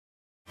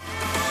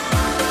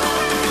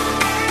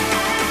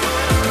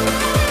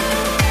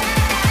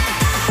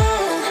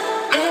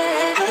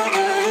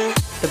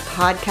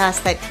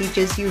podcast that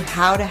teaches you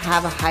how to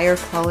have a higher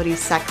quality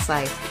sex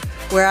life,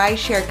 where I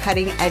share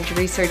cutting-edge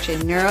research in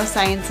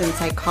neuroscience and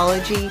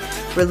psychology,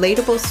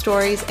 relatable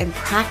stories, and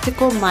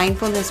practical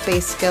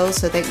mindfulness-based skills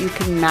so that you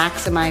can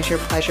maximize your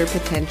pleasure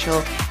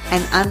potential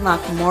and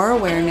unlock more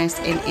awareness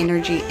and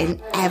energy in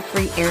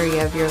every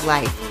area of your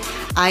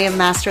life. I am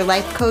Master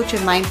Life Coach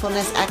and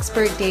Mindfulness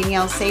Expert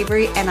Danielle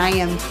Savory, and I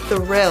am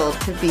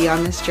thrilled to be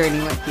on this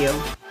journey with you.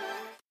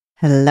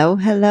 Hello,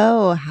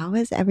 hello. How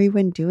is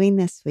everyone doing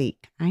this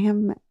week? I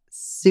am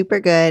super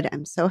good.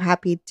 I'm so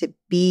happy to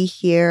be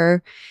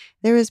here.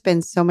 There has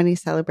been so many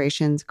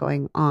celebrations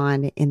going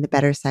on in the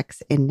Better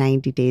Sex in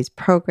 90 Days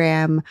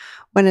program.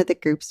 One of the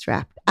groups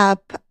wrapped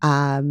up,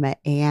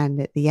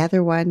 and the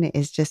other one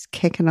is just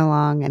kicking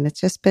along, and it's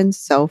just been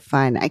so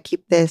fun. I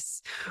keep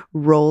this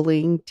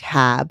rolling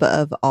tab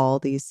of all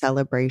these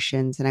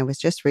celebrations, and I was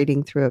just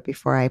reading through it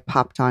before I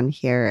popped on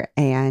here,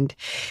 and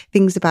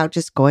things about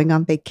just going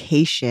on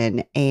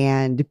vacation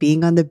and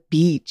being on the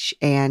beach,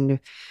 and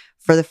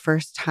for the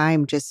first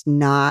time, just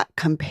not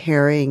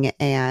comparing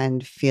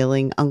and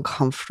feeling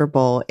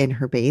uncomfortable in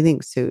her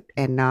bathing suit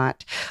and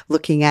not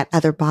looking at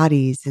other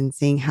bodies and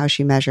seeing how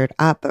she measured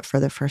up. But for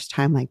the first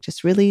time, like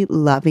just really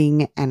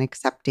loving and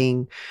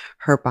accepting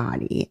her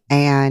body.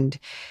 And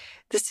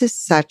this is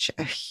such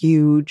a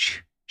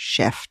huge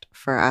shift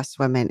for us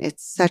women.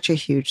 It's such a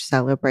huge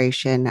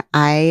celebration.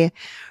 I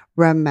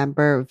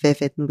remember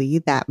vividly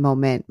that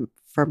moment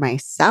for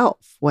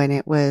myself when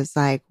it was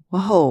like,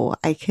 whoa,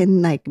 I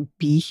can like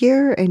be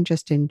here and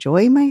just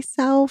enjoy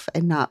myself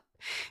and not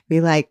be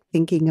like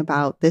thinking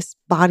about this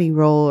body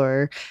roll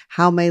or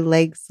how my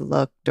legs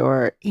looked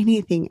or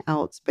anything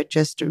else, but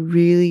just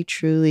really,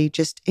 truly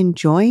just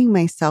enjoying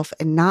myself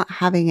and not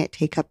having it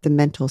take up the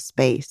mental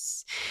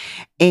space.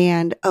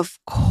 And of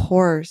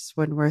course,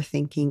 when we're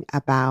thinking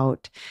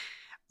about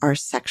our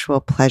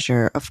sexual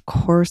pleasure, of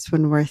course,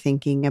 when we're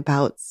thinking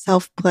about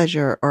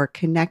self-pleasure or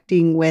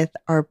connecting with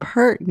our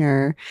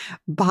partner,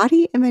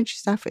 body image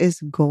stuff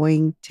is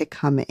going to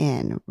come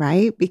in,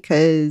 right?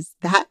 Because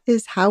that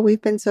is how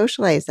we've been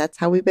socialized. That's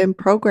how we've been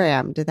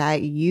programmed,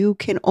 that you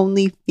can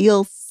only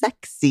feel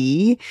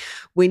sexy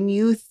when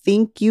you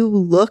think you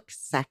look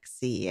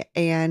sexy.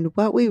 And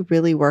what we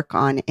really work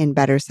on in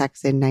Better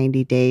Sex in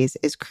 90 Days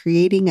is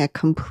creating a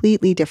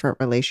completely different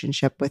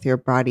relationship with your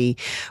body,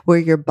 where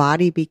your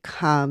body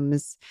becomes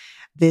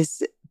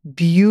this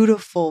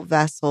beautiful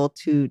vessel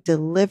to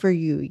deliver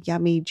you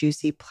yummy,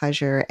 juicy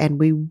pleasure. And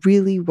we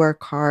really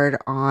work hard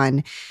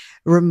on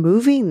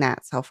removing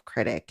that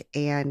self-critic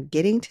and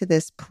getting to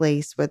this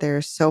place where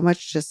there's so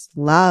much just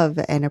love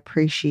and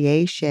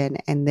appreciation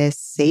and this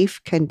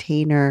safe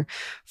container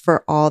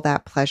for all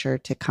that pleasure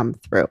to come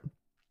through.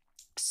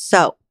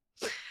 So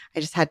I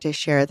just had to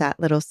share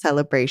that little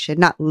celebration,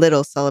 not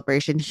little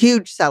celebration,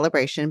 huge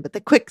celebration, but the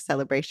quick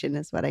celebration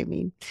is what I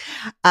mean.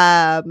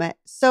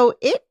 So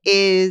it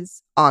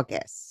is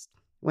August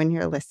when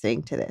you're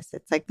listening to this.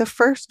 It's like the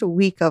first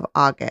week of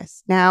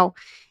August. Now,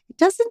 it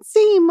doesn't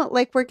seem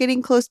like we're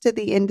getting close to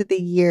the end of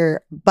the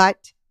year,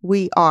 but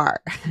we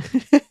are.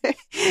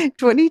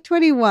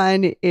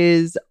 2021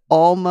 is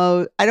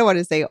almost, I don't want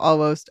to say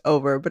almost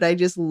over, but I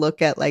just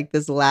look at like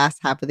this last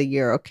half of the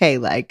year. Okay,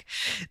 like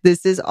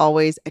this is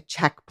always a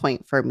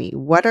checkpoint for me.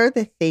 What are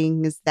the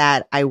things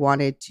that I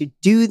wanted to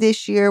do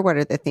this year? What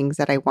are the things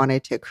that I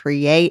wanted to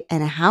create?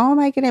 And how am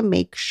I going to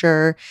make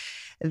sure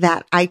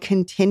that I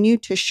continue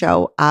to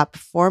show up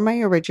for my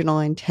original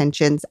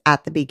intentions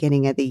at the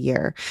beginning of the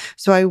year?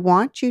 So I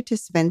want you to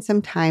spend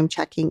some time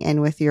checking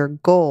in with your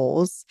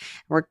goals.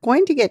 We're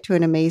going to get to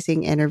an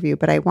amazing interview,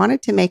 but I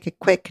wanted to make a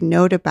quick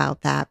note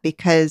about that,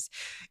 because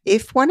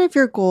if one of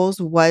your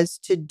goals was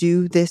to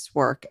do this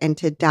work and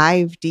to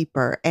dive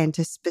deeper and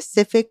to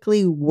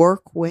specifically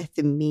work with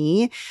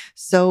me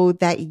so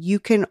that you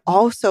can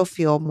also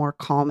feel more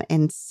calm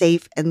and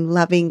safe and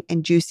loving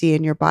and juicy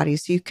in your body,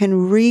 so you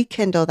can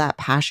rekindle that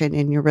passion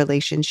in your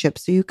relationship,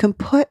 so you can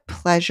put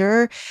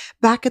pleasure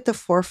back at the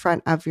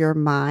forefront of your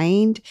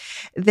mind,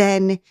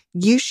 then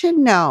you should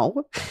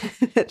know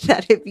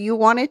that if you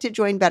wanted to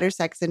join Better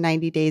Sex in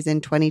 90 Days in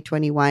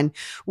 2021,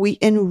 we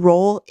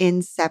enroll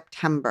in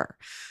September.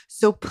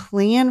 So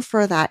plan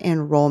for that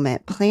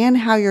enrollment. Plan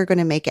how you're going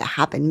to make it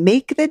happen.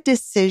 Make the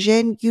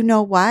decision. You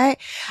know what?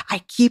 I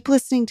keep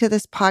listening to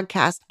this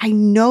podcast. I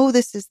know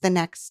this is the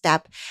next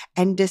step,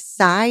 and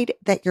decide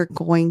that you're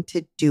going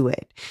to do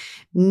it.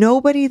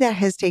 Nobody that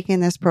has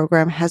taken this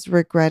program has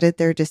regretted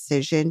their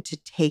decision to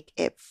take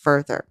it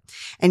further.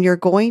 And you're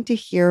going to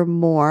hear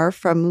more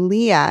from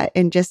Leah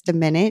in just a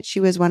minute. She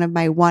was one of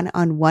my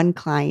one-on-one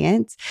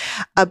clients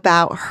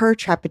about her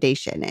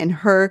trepidation and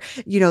her,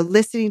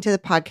 listening to the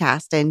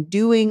podcast and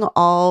doing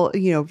all,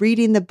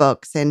 reading the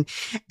books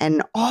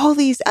and all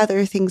these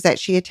other things that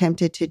she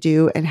attempted to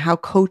do, and how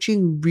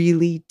coaching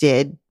really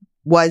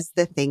was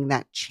the thing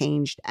that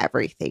changed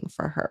everything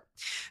for her.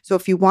 So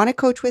if you want to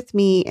coach with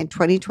me in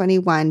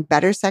 2021,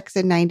 Better Sex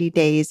in 90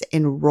 Days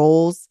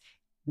enrolls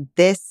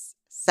this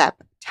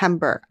September.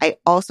 September. I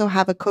also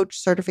have a coach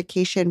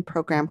certification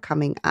program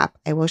coming up.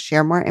 I will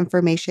share more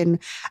information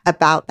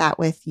about that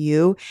with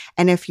you.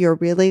 And if you're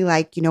really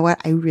like, you know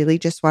what, I really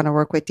just want to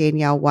work with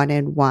Danielle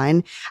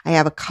one-on-one, I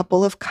have a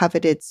couple of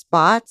coveted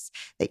spots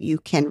that you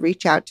can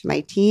reach out to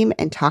my team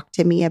and talk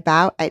to me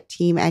about at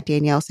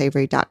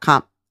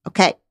team@daniellesavory.com.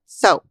 Okay,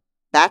 so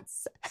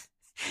that's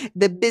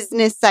the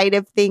business side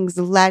of things.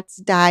 Let's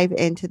dive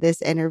into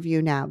this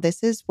interview now.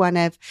 This is one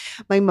of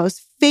my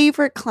most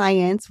favorite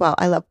clients. Well,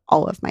 I love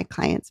all of my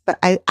clients, but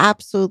I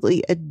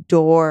absolutely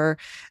adore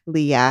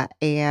Leah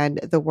and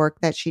the work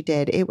that she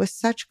did. It was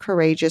such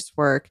courageous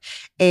work.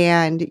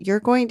 And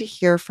you're going to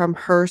hear from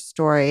her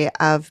story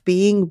of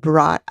being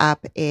brought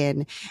up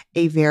in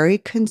a very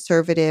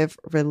conservative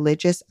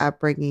religious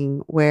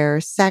upbringing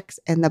where sex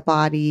and the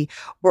body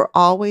were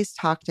always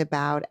talked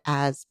about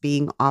as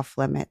being off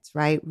limits,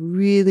 right?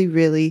 Really,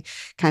 really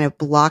kind of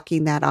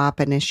blocking that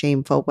up in a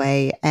shameful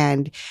way,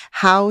 and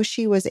how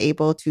she was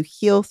able to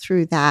heal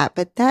through that.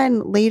 But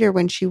then later,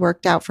 when she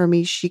worked out for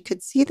me, she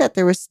could see that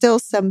there were still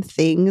some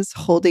things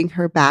holding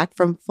her back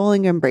from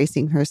fully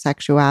embracing her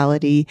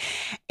sexuality.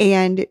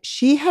 And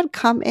she had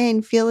come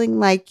in feeling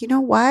like, you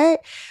know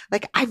what?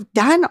 Like, I've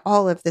done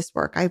all of this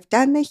work. I've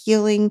done the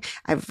healing.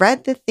 I've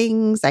read the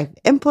things. I've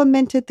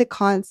implemented the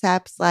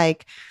concepts.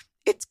 Like,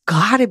 it's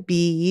got to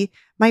be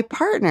my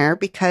partner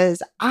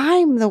because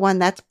I'm the one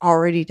that's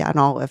already done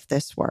all of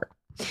this work.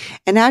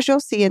 And as you'll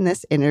see in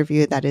this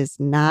interview, that is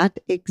not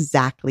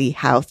exactly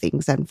how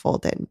things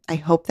unfolded. I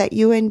hope that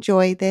you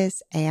enjoy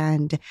this,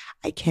 and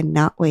I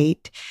cannot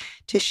wait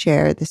to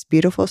share this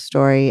beautiful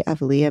story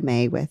of Leah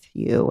May with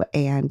you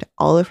and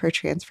all of her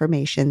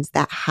transformations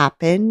that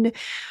happened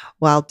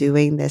while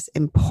doing this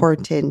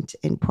important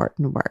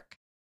work.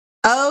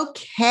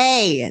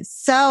 Okay.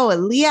 So,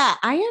 Leah,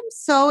 I am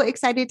so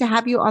excited to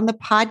have you on the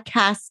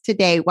podcast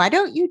today. Why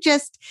don't you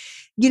just,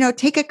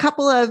 take a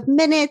couple of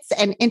minutes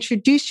and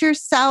introduce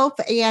yourself?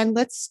 And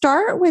let's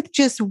start with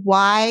just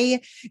why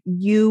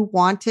you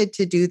wanted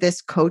to do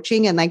this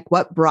coaching and like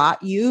what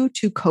brought you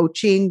to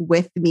coaching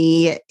with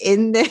me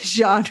in this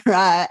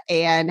genre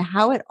and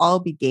how it all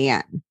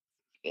began.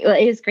 Well,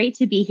 it is great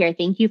to be here.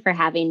 Thank you for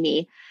having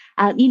me.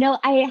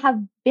 I have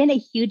been a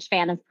huge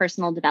fan of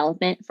personal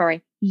development for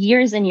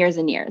years and years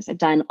and years. I've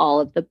done all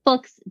of the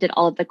books, did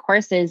all of the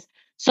courses,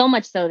 so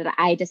much so that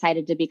I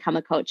decided to become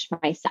a coach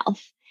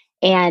myself.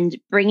 And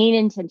bringing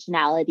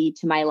intentionality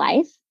to my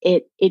life,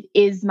 it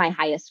is my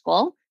highest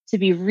goal, to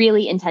be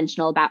really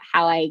intentional about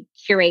how I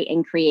curate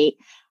and create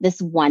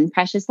this one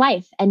precious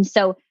life. And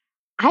so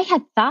I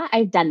had thought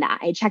I've done that.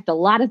 I checked a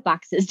lot of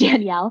boxes,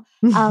 Danielle.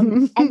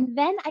 And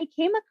then I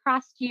came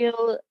across you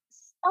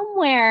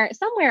somewhere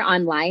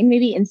online,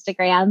 maybe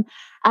Instagram.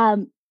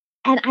 And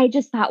I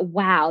just thought,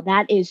 wow,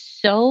 that is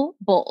so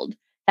bold.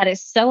 That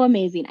is so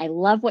amazing. I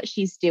love what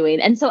she's doing.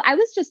 And so I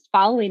was just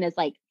following as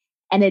like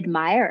an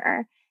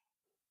admirer.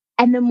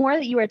 And the more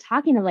that you were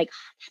talking, I'm like,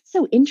 oh, that's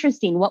so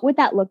interesting. What would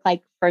that look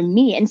like for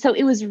me? And so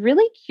it was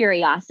really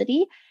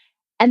curiosity.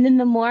 And then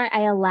the more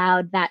I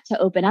allowed that to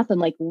open up, I'm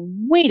like,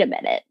 wait a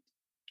minute,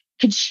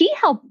 could she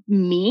help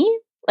me?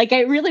 Like,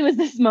 I really was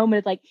this moment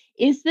of like,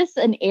 is this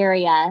an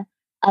area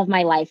of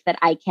my life that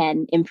I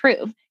can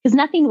improve? Because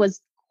nothing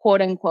was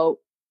quote unquote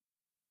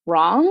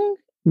wrong,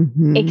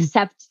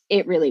 except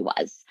it really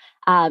was.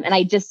 And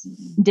I just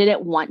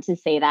didn't want to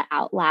say that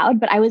out loud,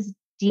 but I was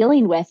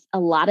dealing with a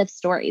lot of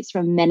stories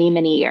from many,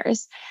 many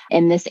years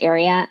in this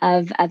area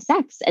of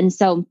sex. And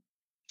so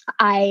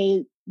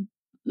I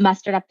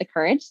mustered up the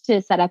courage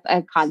to set up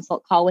a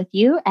consult call with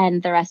you,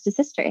 and the rest is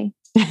history.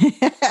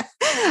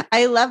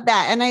 I love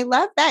that. And I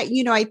love that,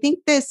 I think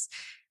this,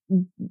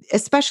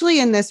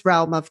 especially in this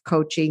realm of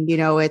coaching,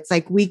 it's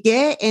like we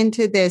get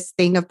into this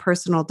thing of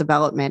personal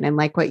development and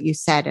like what you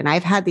said, and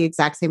I've had the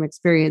exact same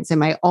experience in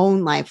my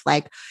own life.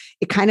 Like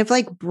it kind of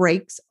like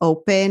breaks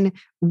open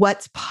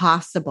what's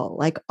possible.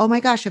 Like, oh my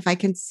gosh, if I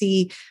can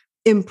see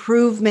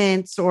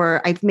improvements,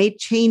 or I've made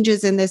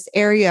changes in this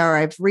area, or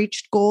I've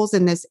reached goals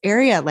in this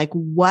area, like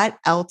what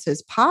else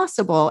is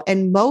possible?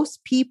 And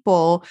most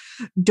people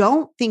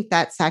don't think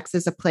that sex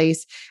is a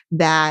place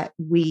that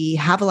we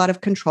have a lot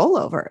of control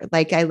over.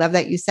 Like, I love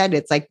that you said,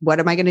 it's like,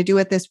 what am I going to do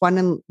with this one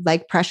and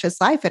like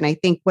precious life? And I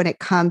think when it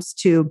comes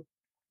to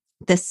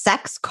the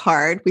sex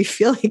card, we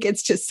feel like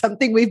it's just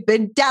something we've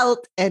been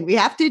dealt and we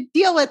have to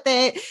deal with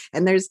it.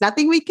 And there's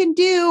nothing we can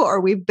do, or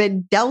we've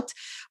been dealt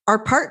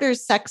our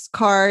partner's sex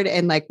card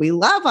and like, we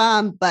love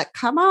them, but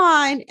come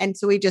on. And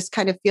so we just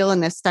kind of feel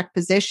in this stuck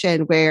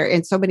position where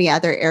in so many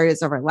other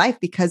areas of our life,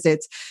 because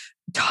it's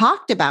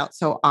talked about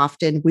so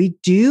often, we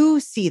do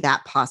see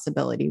that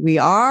possibility. We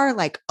are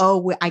like,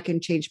 oh, I can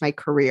change my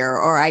career,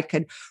 or I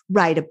could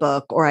write a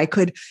book, or I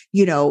could,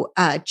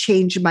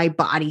 change my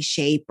body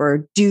shape,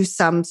 or do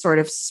some sort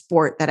of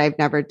sport that I've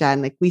never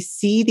done. Like we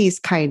see these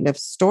kind of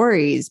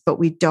stories, but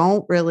we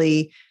don't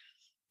really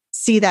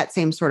see that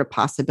same sort of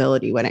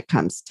possibility when it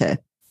comes to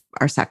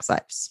our sex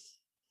lives.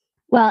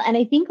 Well, and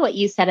I think what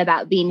you said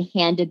about being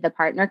handed the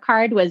partner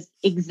card was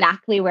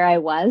exactly where I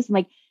was. I'm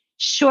like,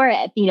 sure,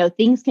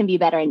 things can be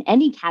better in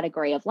any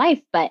category of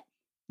life, but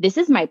this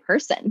is my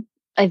person.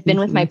 I've been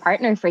with my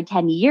partner for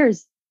 10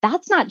 years.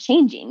 That's not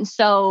changing.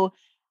 So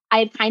I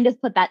had kind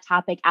of put that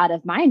topic out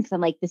of mind because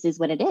I'm like, this is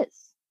what it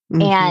is.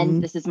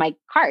 And this is my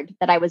card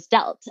that I was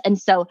dealt. And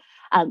so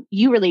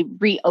you really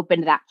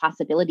reopened that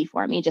possibility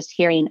for me. Just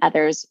hearing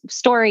others'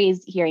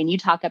 stories, hearing you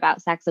talk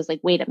about sex, I was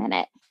like, wait a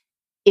minute,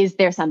 is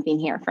there something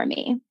here for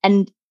me?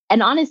 And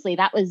honestly,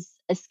 that was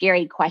a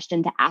scary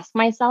question to ask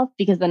myself,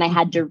 because then I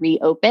had to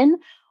reopen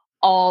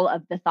all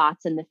of the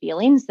thoughts and the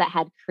feelings that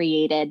had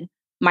created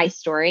my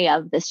story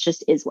of this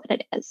just is what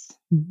it is.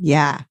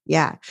 Yeah.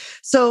 Yeah.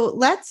 So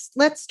let's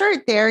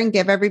start there and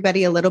give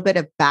everybody a little bit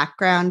of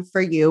background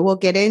for you. We'll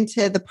get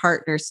into the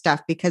partner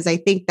stuff, because I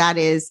think that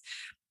is,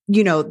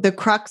 the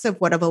crux of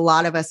what a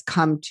lot of us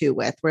come to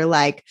with. We're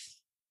like,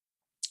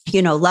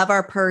 love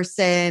our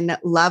person,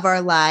 love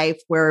our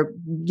life. We're,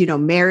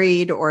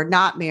 married or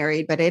not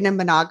married, but in a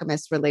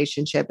monogamous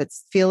relationship,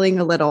 it's feeling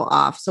a little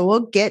off. So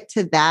we'll get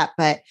to that.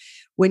 But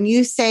when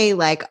you say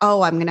like,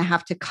 oh, I'm going to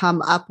have to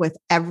come up with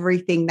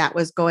everything that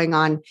was going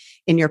on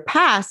in your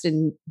past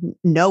and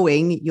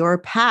knowing your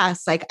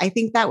past, like, I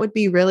think that would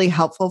be really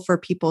helpful for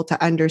people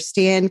to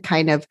understand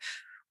kind of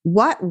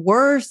what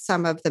were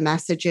some of the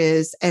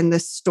messages and the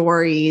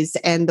stories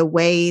and the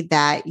way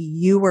that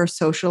you were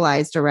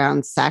socialized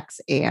around sex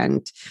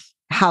and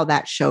how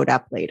that showed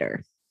up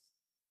later.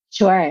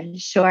 Sure.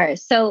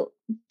 So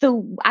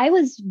I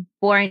was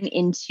born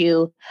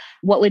into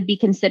what would be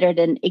considered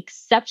an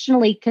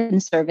exceptionally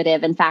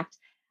conservative. In fact,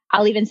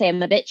 I'll even say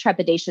I'm a bit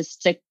trepidatious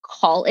to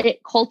call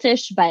it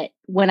cultish, but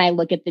when I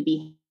look at the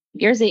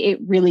behaviors, it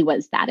really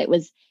was that. It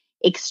was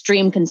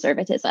extreme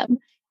conservatism.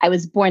 I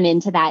was born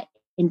into that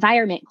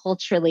environment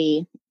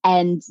culturally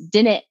and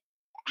didn't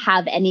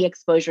have any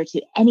exposure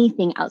to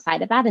anything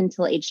outside of that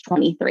until age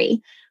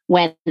 23,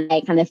 when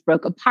I kind of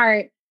broke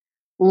apart,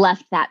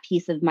 left that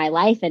piece of my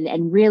life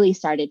and really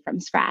started from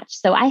scratch.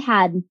 So I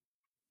had,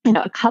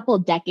 a couple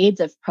decades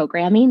of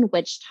programming,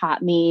 which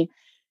taught me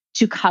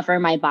to cover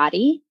my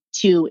body,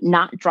 to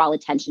not draw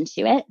attention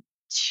to it,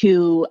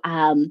 to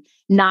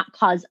not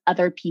cause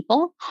other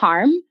people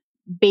harm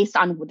based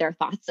on their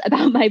thoughts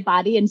about my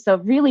body. And so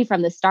really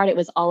from the start, it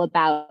was all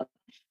about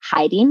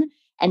hiding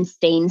and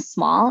staying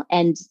small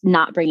and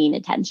not bringing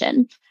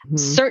attention.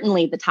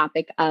 Certainly the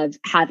topic of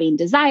having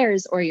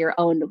desires or your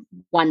own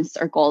wants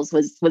or goals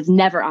was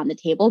never on the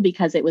table,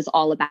 because it was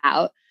all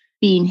about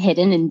being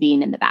hidden and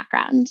being in the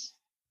background.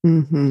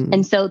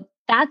 And so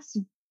that's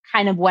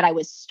kind of what I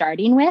was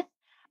starting with.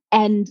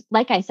 And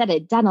like I said,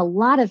 I'd done a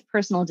lot of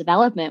personal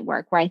development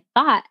work where I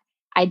thought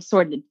I'd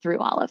sorted through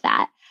all of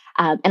that.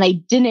 And I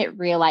didn't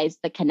realize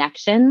the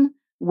connection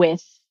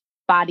with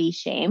body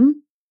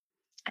shame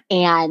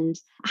and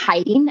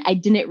hiding. I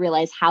didn't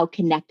realize how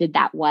connected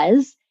that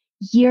was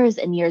years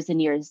and years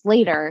and years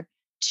later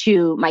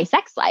to my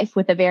sex life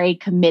with a very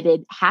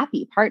committed,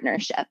 happy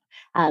partnership.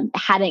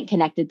 Hadn't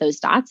connected those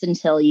dots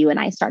until you and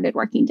I started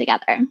working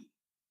together.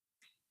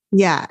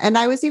 Yeah. And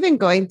I was even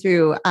going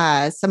through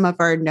some of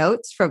our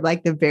notes from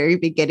like the very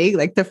beginning,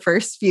 like the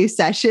first few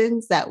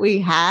sessions that we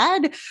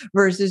had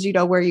versus,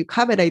 where you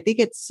come. And I think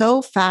it's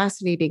so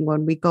fascinating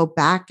when we go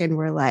back and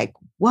we're like,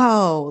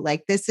 whoa,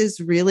 like this is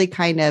really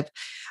kind of,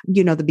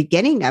 the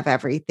beginning of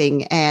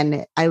everything.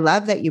 And I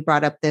love that you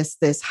brought up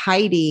this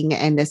hiding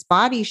and this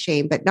body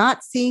shame, but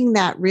not seeing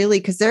that really,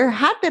 because there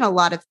had been a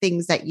lot of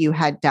things that you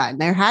had done.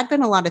 There had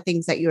been a lot of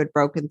things that you had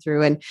broken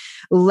through, and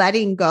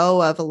letting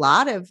go of a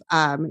lot of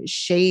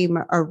shame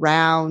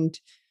around,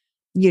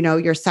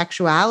 your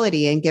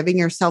sexuality and giving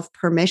yourself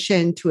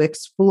permission to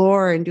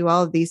explore and do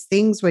all of these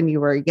things when you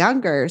were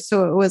younger.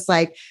 So it was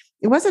like,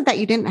 it wasn't that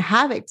you didn't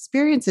have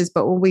experiences,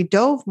 but when we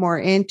dove more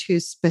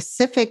into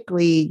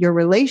specifically your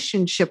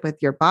relationship with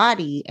your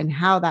body and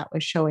how that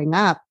was showing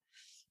up,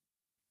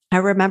 I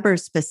remember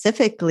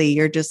specifically,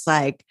 you're just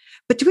like,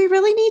 but do we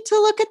really need to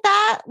look at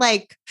that?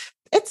 Like,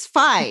 it's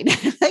fine.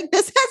 Like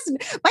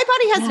my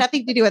body has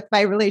nothing to do with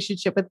my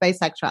relationship with my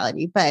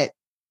sexuality, but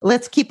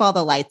let's keep all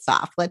the lights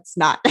off. Let's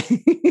not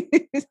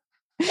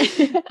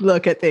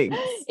look at things.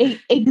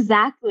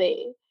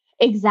 Exactly.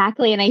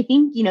 And I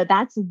think,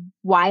 that's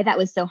why that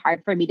was so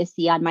hard for me to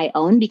see on my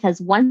own, because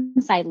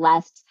once I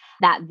left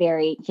that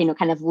very,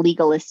 kind of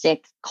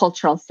legalistic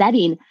cultural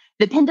setting,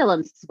 the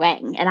pendulum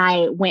swung and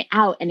I went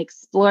out and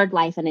explored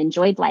life and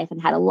enjoyed life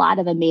and had a lot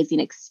of amazing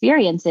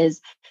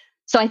experiences.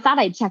 So I thought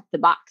I'd check the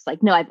box.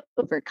 Like, no, I've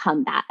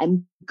overcome that.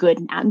 I'm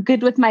good now. I'm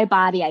good with my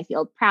body. I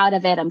feel proud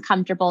of it. I'm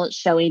comfortable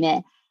showing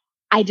it.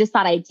 I just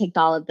thought I'd ticked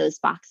all of those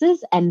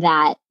boxes and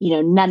that,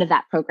 none of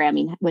that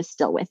programming was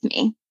still with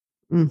me.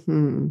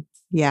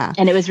 Yeah.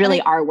 And it was really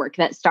our work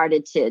that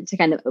started to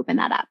kind of open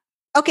that up.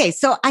 Okay.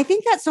 So I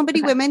think that so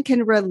many women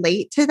can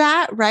relate to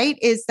that, right?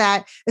 Is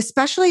that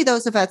especially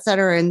those of us that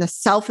are in the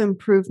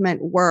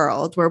self-improvement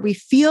world where we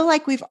feel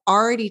like we've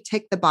already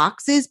ticked the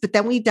boxes, but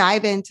then we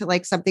dive into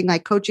like something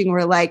like coaching.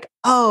 We're like,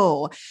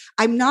 oh,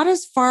 I'm not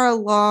as far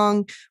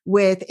along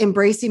with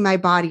embracing my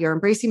body or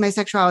embracing my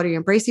sexuality, or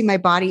embracing my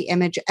body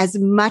image as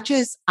much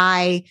as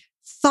I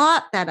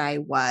thought that I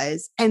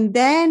was. And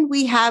then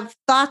we have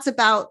thoughts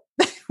about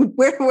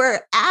where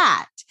we're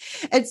at.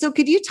 And so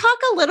could you talk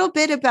a little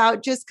bit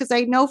about, just because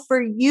I know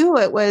for you,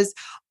 it was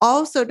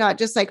also not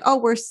just like, oh,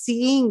 we're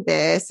seeing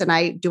this and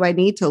I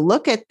need to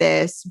look at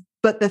this,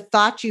 but the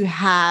thought you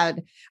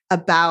had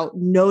about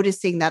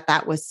noticing that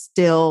that was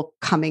still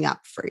coming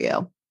up for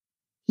you.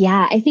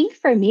 Yeah, I think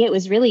for me, it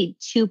was really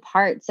two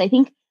parts. I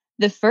think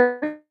the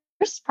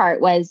first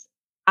part was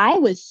I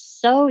was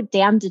so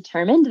damn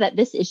determined that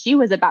this issue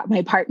was about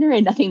my partner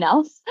and nothing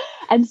else.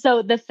 And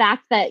so the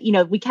fact that,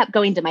 we kept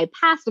going to my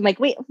past, I'm like,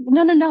 wait,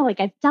 no, like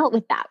I've dealt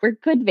with that. We're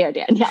good there,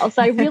 Danielle.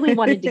 So I really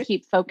wanted to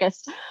keep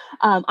focused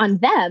on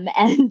them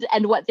and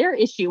what their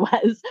issue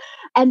was.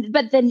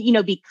 But then,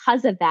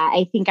 because of that,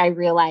 I think I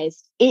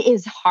realized it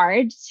is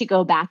hard to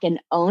go back and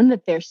own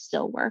that there's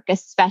still work,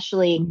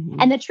 especially.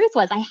 And the truth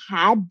was I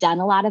had done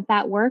a lot of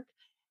that work,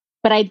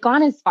 but I'd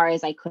gone as far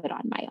as I could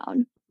on my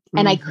own.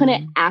 And I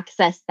couldn't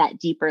access that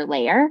deeper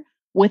layer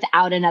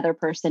without another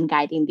person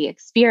guiding the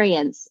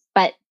experience.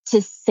 But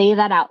to say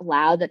that out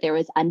loud, that there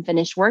was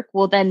unfinished work,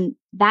 well, then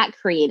that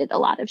created a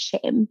lot of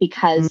shame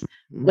because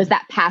was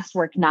that past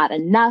work not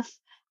enough?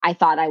 I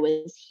thought I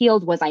was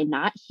healed. Was I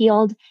not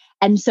healed?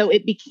 And so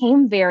it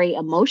became very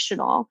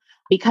emotional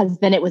because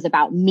then it was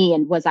about me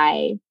and was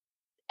I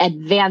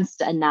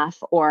advanced enough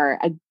or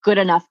a good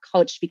enough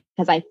coach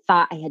because I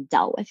thought I had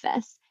dealt with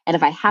this. And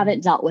if I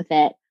haven't dealt with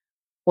it,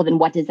 well, then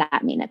what does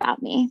that mean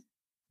about me?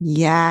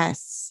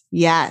 Yes,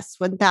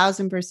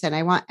 1000%.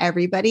 I want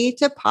everybody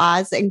to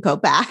pause and go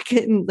back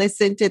and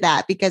listen to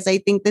that because I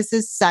think this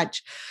is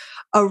such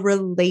a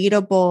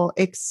relatable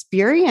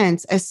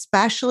experience,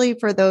 especially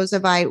for those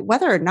of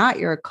whether or not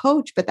you're a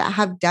coach, but that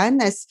have done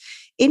this,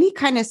 any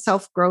kind of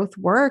self-growth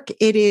work.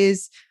 It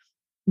is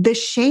the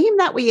shame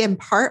that we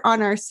impart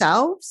on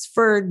ourselves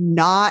for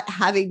not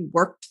having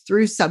worked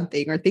through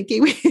something or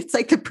thinking it's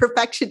like the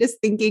perfectionist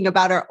thinking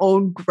about our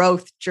own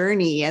growth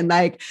journey. And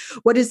like,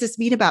 what does this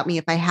mean about me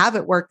if I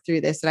haven't worked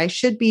through this? And I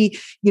should be,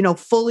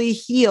 fully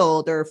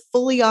healed or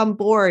fully on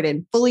board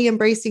and fully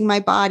embracing my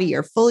body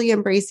or fully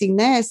embracing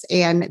this.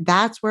 And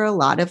that's where a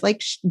lot of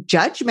like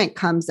judgment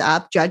comes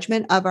up,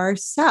 judgment of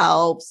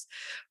ourselves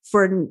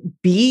for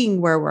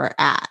being where we're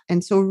at.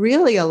 And so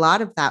really a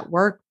lot of that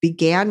work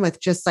began with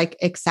just like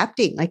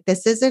accepting, like,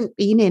 this isn't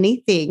being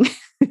anything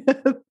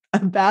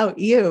about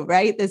you,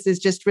 right? This is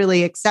just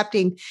really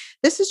accepting,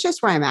 this is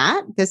just where I'm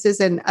at. This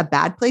isn't a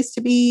bad place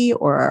to be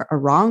or a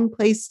wrong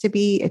place to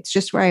be. It's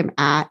just where I'm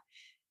at.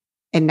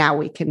 And now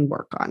we can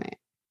work on it.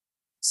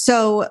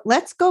 So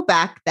let's go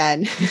back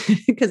then,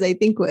 because I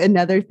think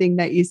another thing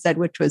that you said,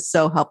 which was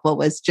so helpful,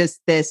 was just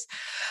this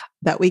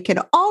that we can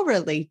all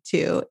relate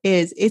to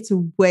is it's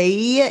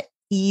way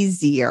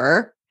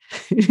easier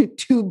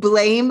to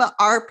blame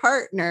our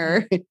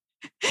partner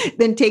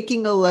than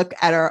taking a look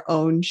at our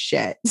own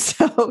shit.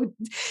 So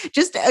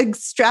just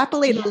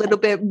extrapolate a little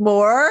bit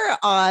more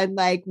on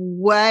like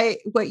what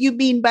you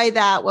mean by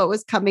that, what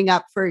was coming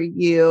up for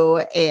you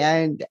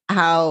and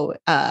how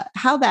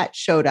that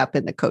showed up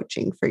in the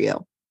coaching for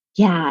you.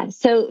 Yeah.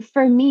 So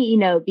for me,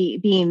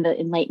 being the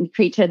enlightened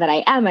creature that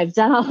I am, I've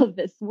done all of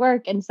this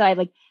work. And so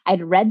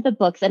I'd read the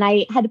books and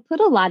I had put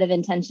a lot of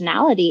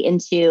intentionality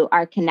into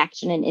our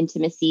connection and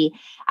intimacy.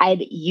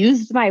 I'd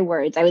used my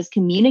words. I was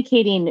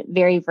communicating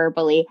very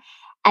verbally.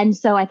 And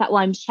so I thought,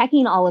 well, I'm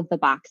checking all of the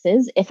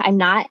boxes. If I'm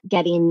not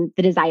getting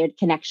the desired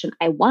connection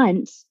I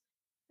want,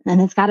 then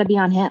it's got to be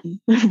on him,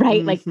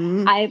 right? Like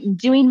I'm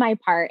doing my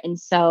part. And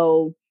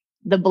so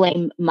the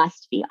blame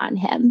must be on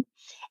him.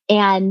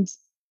 And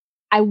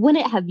I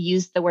wouldn't have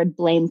used the word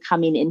blame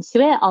coming into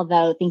it,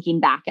 although thinking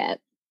back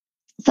at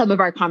some of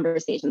our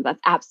conversations,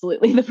 that's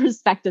absolutely the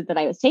perspective that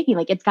I was taking.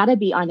 Like, it's got to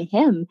be on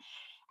him.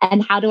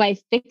 And how do I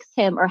fix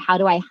him or how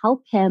do I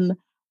help him?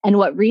 And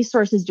what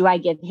resources do I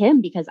give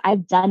him? Because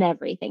I've done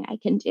everything I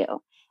can do.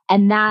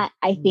 And that,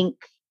 I think,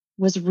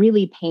 was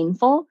really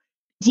painful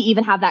to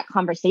even have that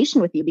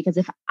conversation with you, because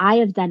if I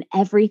have done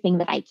everything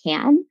that I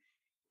can,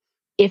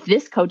 if the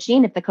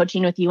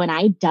coaching with you and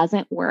I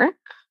doesn't work,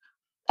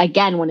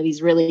 again, one of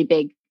these really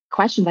big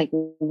questions, like,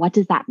 what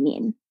does that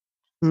mean?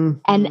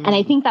 And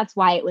I think that's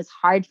why it was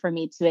hard for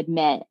me to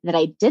admit that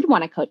I did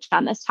want to coach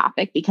on this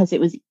topic, because it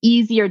was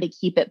easier to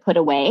keep it put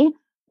away.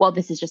 Well,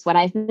 this is just what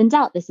I've been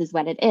dealt. This is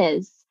what it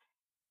is.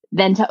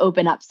 Than to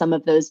open up some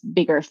of those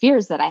bigger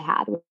fears that I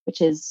had, which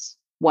is,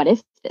 what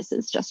if this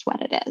is just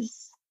what it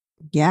is?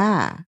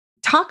 Yeah.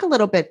 Talk a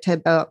little bit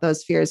about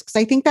those fears, because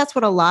I think that's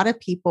what a lot of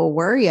people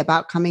worry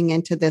about coming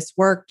into this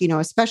work,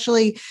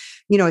 especially,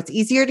 it's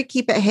easier to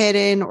keep it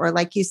hidden, or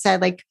like you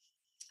said, like,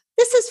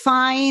 this is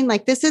fine.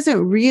 Like, this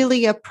isn't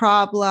really a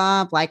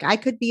problem. Like, I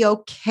could be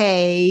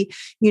okay,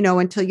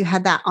 until you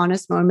had that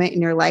honest moment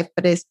in your life.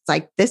 But it's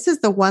like, this is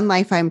the one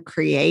life I'm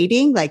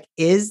creating. Like,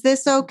 is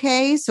this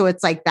okay? So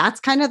it's like, that's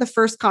kind of the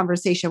first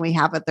conversation we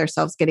have with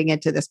ourselves getting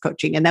into this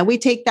coaching. And then we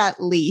take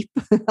that leap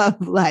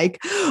of like,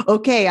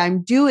 okay,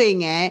 I'm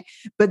doing it.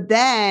 But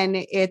then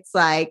it's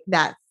like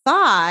that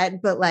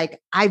thought, but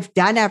like, I've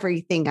done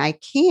everything I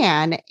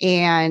can.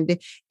 And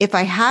if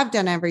I have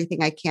done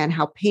everything I can,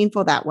 how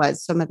painful that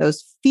was. Some of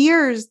those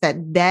fears that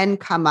then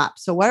come up.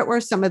 So what were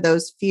some of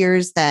those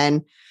fears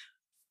then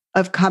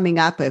of coming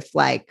up with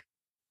like,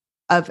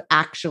 of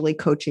actually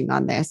coaching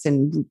on this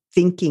and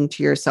thinking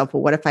to yourself,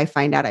 well, what if I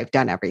find out I've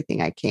done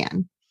everything I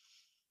can?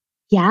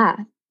 Yeah.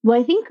 Well,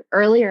 I think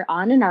earlier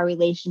on in our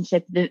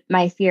relationship,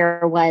 my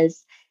fear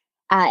was,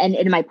 and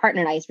in my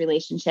partner and I's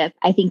relationship,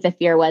 I think the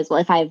fear was, well,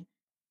 if I've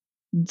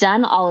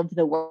done all of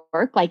the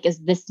work, like, is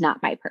this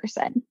not my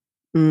person?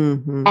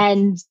 Mm-hmm.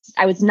 And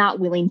I was not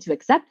willing to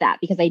accept that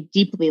because I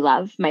deeply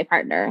love my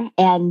partner.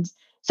 And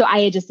so I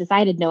had just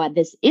decided, no,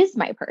 this is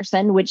my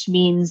person, which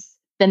means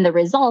then the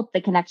result,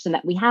 the connection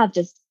that we have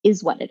just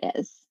is what it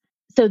is.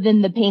 So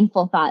then the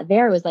painful thought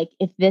there was like,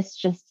 if this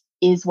just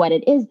is what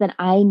it is, then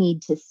I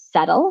need to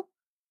settle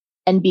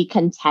and be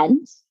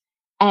content.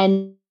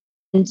 And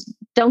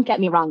don't get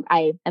me wrong,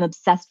 I am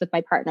obsessed with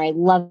my partner. I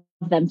love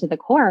them to the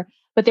core.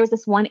 But there was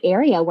this one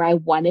area where I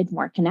wanted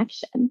more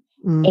connection.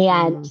 Mm-hmm.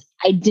 And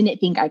I didn't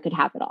think I could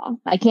have it all.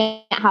 I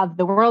can't have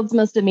the world's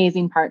most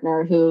amazing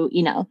partner who,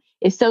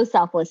 is so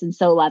selfless and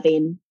so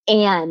loving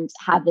and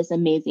have this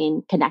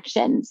amazing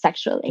connection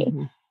sexually.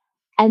 Mm-hmm.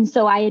 And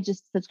so I had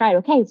just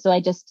subscribed, okay, so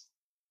I just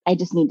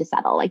need to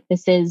settle. Like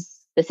this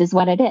is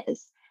what it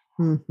is.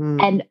 Mm-hmm.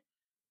 And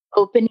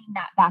opening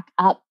that back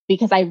up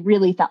because I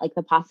really felt like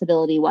the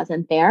possibility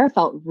wasn't there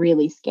felt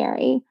really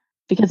scary.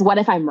 Because what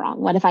if I'm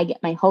wrong? What if I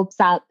get my hopes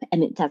up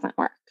and it doesn't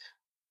work?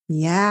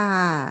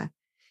 Yeah.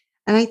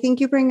 And I think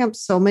you bring up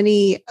so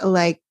many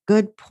like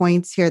good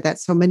points here that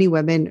so many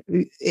women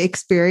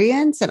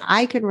experience. And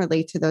I can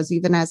relate to those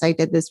even as I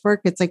did this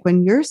work. It's like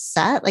when you're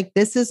set, like,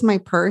 this is my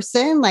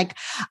person, like,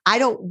 I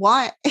don't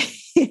want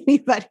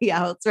anybody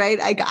else, right?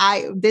 Like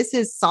this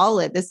is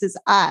solid. This is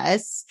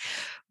us.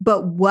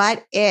 But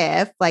what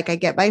if, like, I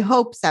get my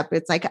hopes up?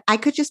 It's like, I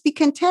could just be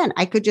content.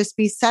 I could just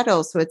be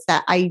settled. So it's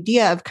that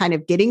idea of kind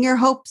of getting your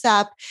hopes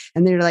up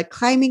and then you're like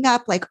climbing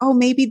up, like, oh,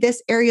 maybe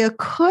this area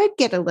could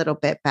get a little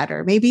bit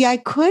better. Maybe I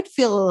could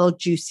feel a little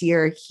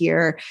juicier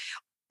here.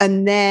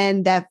 And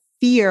then that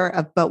fear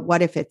of, but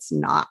what if it's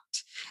not?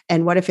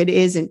 And what if it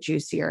isn't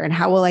juicier? And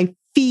how will I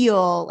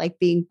feel like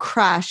being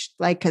crushed?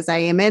 Like, because I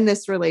am in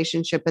this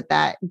relationship, but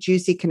that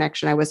juicy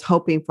connection I was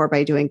hoping for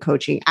by doing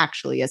coaching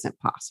actually isn't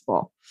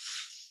possible.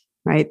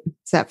 Right?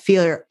 It's that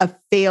fear of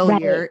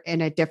failure in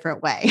a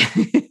different way.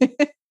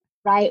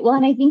 Right. Well,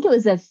 and I think it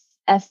was a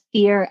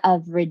fear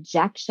of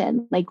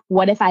rejection. Like,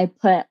 what if I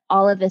put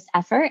all of this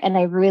effort and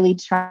I really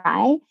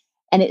try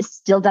and it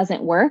still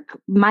doesn't work?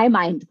 My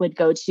mind would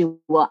go to,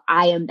 well,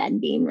 I am then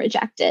being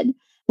rejected,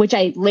 which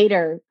I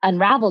later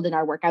unraveled in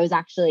our work. I was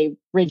actually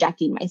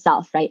rejecting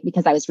myself, right?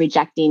 Because I was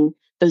rejecting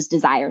those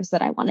desires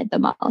that I wanted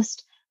the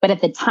most. But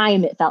at the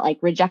time, it felt like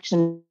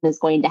rejection is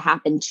going to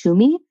happen to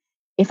me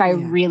if I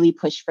really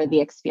push for the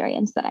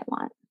experience that I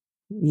want.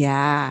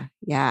 Yeah.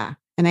 Yeah.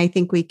 And I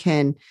think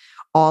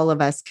all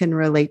of us can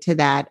relate to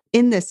that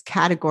in this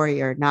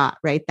category or not,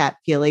 right? That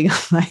feeling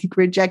of like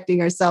rejecting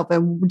ourselves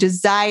and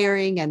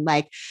desiring and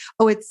like,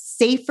 oh, it's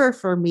safer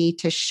for me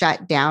to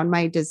shut down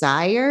my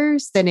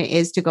desires than it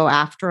is to go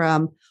after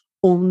them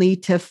only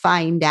to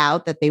find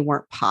out that they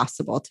weren't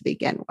possible to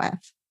begin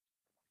with,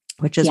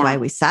 which is why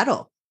we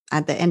settle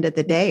at the end of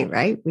the day,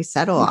 right? We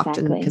settle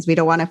often because we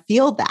don't want to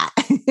feel that.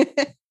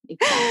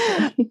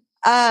 Exactly.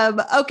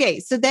 Okay.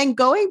 So then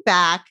going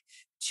back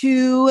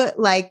to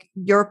like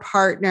your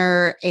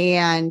partner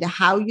and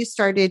how you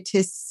started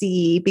to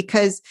see,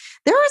 because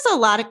there was a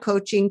lot of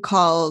coaching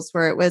calls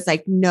where it was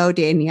like, no,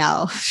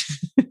 Danielle,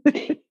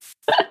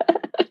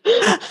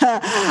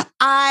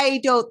 I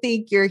don't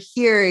think you're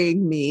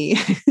hearing me.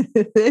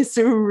 This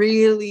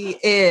really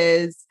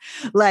is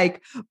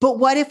like, but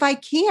what if I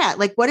can't?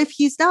 Like, what if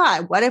he's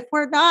not? What if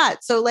we're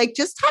not? So like,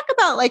 just talk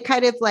about like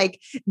kind of like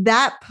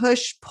that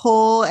push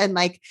pull and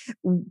like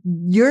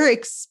your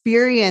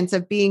experience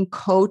of being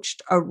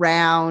coached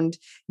around,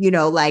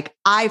 like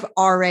I've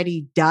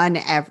already done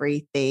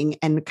everything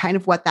and kind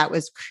of what that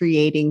was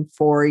creating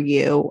for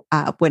you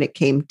when it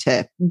came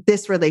to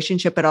this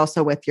relationship, but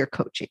also with your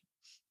coaching.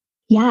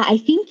 Yeah, I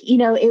think,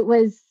 it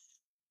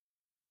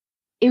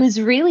was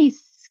really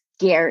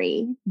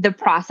scary, the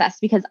process,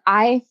 because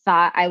I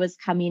thought I was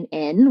coming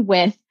in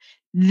with,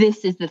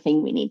 this is the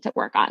thing we need to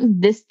work on.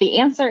 The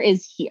answer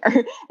is here.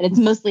 And it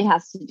mostly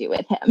has to do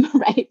with him,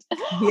 right?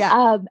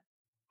 Yeah.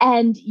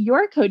 And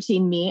you're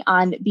coaching me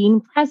on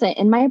being present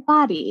in my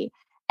body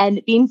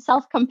and being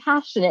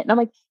self-compassionate. And I'm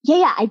like,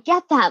 yeah, I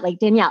get that. Like,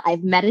 Danielle,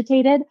 I've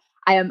meditated.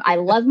 I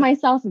love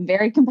myself. I'm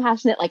very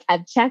compassionate. Like,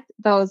 I've checked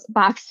those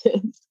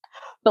boxes.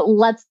 But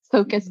let's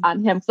focus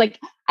on him. It's like,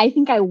 I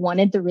think I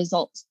wanted the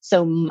results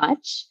so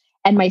much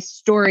and my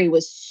story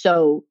was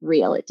so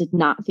real. It did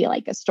not feel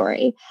like a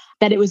story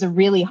that it was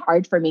really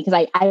hard for me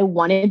because I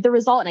wanted the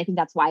result. And I think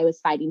that's why I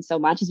was fighting so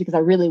much, is because I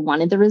really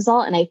wanted the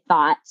result. And I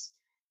thought,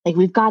 like,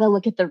 we've got to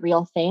look at the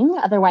real thing.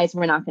 Otherwise,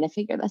 we're not going to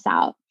figure this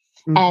out.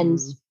 Mm-hmm. And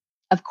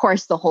of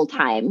course, the whole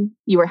time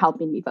you were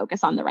helping me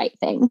focus on the right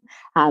thing.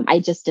 I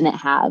just didn't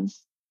have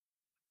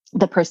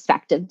the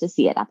perspective to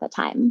see it at the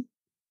time.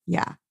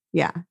 Yeah.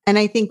 Yeah. And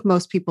I think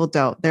most people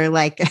don't. They're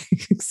like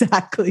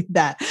exactly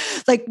that.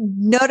 Like,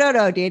 no,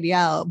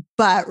 Danielle,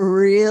 but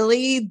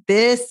really,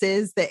 this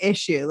is the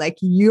issue. Like,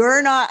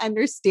 you're not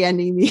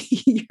understanding me.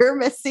 You're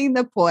missing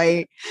the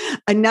point.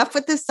 Enough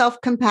with the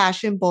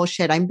self-compassion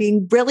bullshit. I'm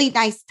being really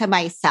nice to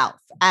myself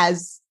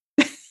as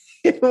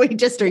we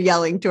just are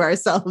yelling to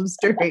ourselves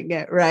during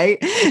it, right?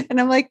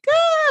 And I'm like,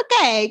 oh,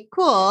 okay,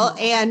 cool.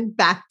 And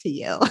back to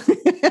you.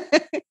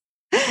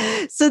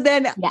 So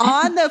then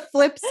on the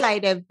flip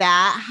side of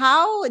that,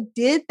 how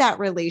did that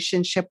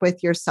relationship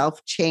with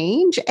yourself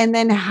change? And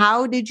then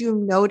how did you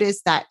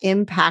notice that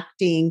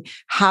impacting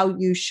how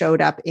you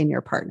showed up in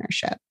your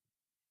partnership?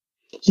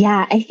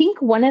 Yeah, I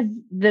think one of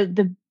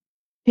the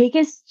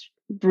biggest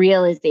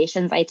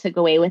realizations I took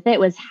away with it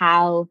was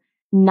how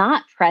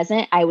not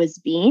present I was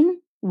being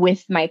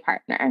with my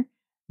partner,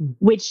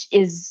 which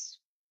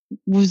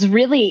was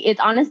really,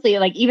 it's honestly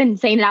like even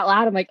saying it out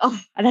loud, I'm like, oh,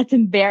 that's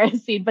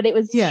embarrassing. But it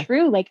was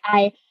true. Like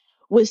I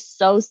was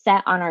so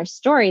set on our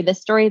story, the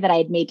story that I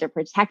had made to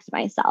protect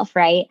myself.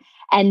 Right.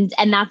 And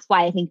that's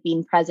why I think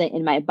being present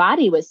in my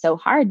body was so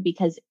hard,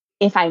 because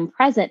if I'm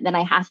present, then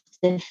I have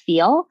to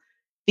feel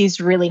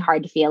these really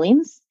hard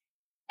feelings.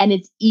 And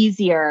it's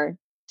easier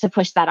to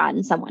push that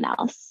on someone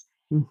else.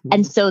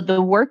 And so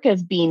the work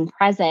of being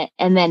present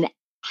and then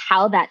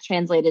how that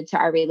translated to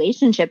our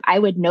relationship, I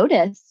would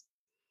notice,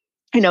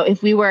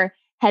 if we were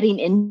heading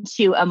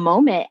into a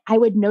moment, I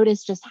would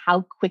notice just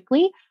how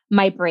quickly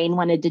my brain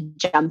wanted to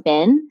jump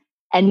in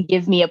and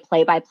give me a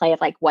play-by-play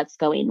of like what's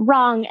going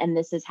wrong. And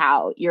this is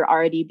how you're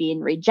already being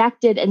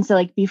rejected. And so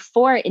like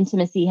before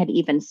intimacy had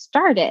even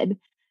started,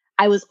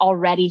 I was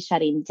already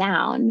shutting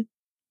down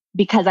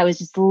because I was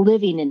just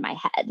living in my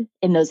head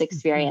in those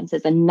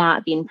experiences and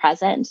not being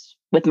present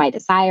with my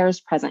desires,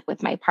 present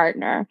with my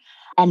partner.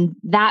 And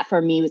that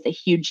for me was a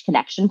huge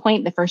connection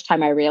point. The first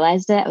time I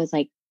realized it, I was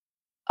like,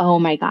 oh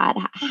my God,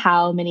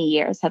 how many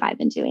years have I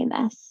been doing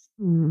this?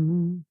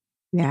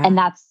 Yeah. And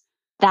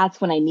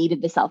that's when I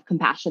needed the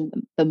self-compassion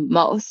the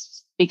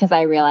most, because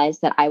I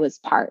realized that I was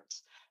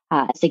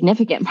a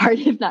significant part,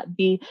 if not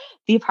the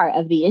part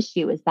of the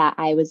issue, is that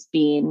I was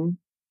being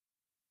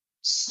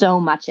so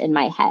much in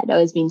my head. I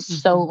was being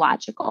so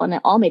logical, and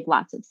it all made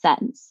lots of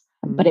sense,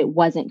 but it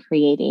wasn't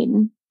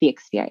creating the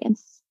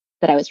experience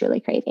that I was really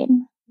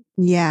craving.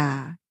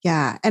 Yeah.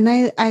 Yeah. And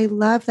I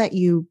love that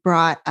you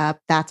brought up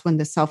that's when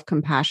the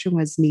self-compassion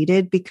was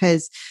needed,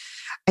 because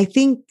I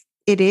think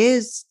it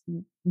is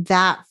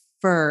that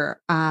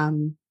for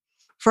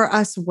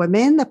us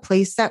women, the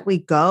place that we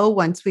go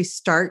once we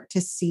start to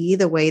see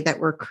the way that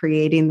we're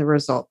creating the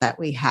result that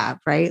we have,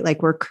 right?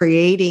 Like we're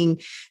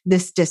creating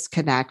this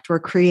disconnect, we're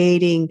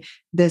creating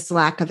this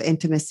lack of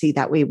intimacy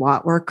that we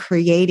want, we're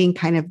creating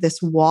kind of this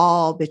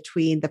wall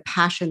between the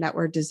passion that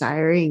we're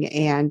desiring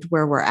and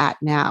where we're at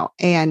now.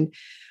 And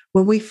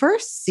when we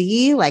first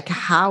see like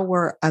how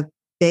we're a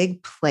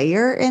big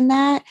player in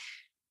that,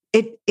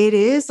 it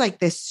is like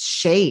this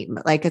shame.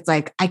 Like, it's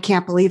like, I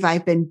can't believe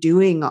I've been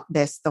doing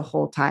this the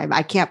whole time.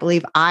 I can't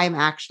believe I'm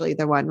actually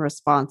the one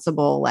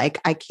responsible. Like,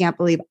 I can't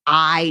believe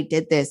I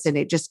did this. And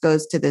it just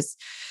goes to this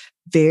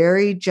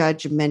very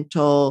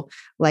judgmental,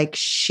 like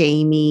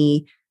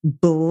shamey,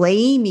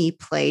 blamey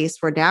place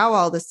where now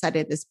all of a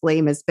sudden this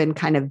blame has been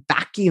kind of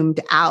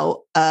vacuumed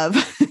out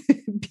of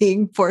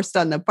being forced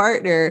on the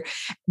partner,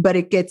 but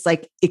it gets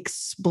like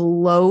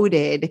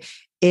exploded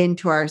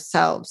into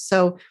ourselves.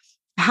 So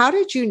how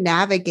did you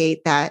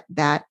navigate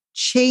that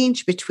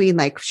change between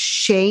like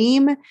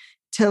shame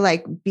to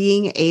like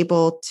being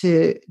able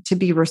to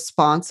be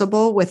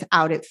responsible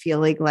without it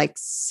feeling like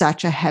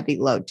such a heavy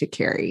load to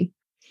carry?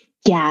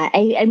 Yeah.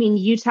 I mean,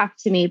 you talk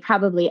to me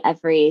probably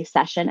every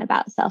session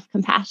about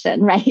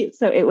self-compassion, right?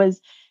 So it was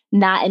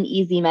not an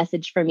easy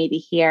message for me to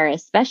hear,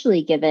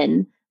 especially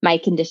given my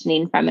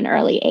conditioning from an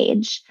early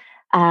age.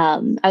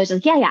 I was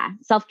just, yeah,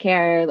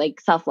 self-care,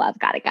 like self-love,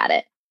 got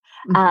it.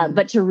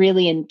 But to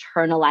really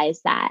internalize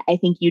that, I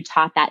think you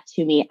taught that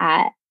to me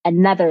at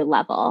another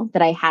level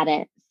that I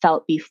hadn't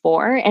felt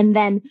before. And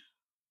then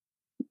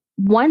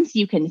once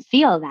you can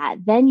feel that,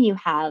 then you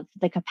have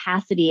the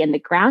capacity and the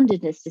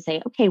groundedness to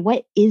say, okay,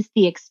 what is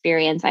the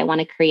experience I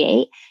want to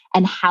create?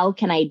 And how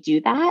can I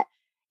do that?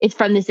 It's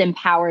from this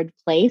empowered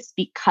place,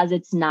 because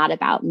it's not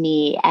about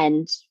me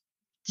and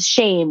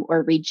shame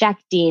or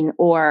rejecting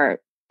or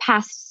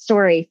past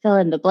story, fill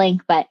in the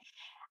blank. But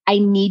I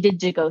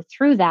needed to go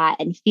through that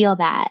and feel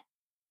that.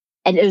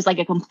 And it was like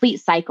a complete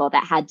cycle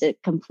that had to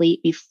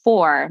complete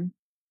before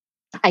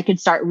I could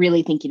start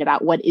really thinking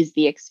about what is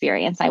the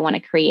experience I want to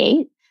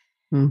create.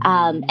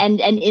 And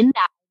in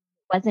that,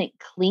 it wasn't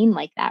clean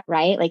like that,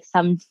 right? Like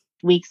some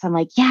weeks I'm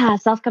like, yeah,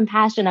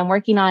 self-compassion, I'm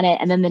working on it.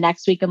 And then the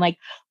next week I'm like,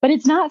 but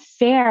it's not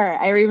fair.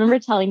 I remember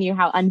telling you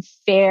how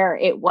unfair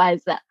it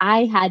was that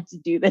I had to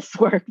do this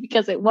work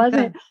because it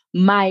wasn't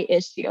my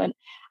issue. And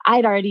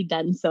I'd already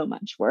done so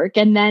much work.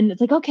 And then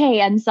it's like, okay,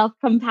 and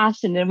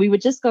self-compassion. And we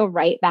would just go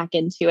right back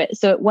into it.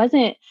 So it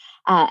wasn't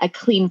a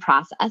clean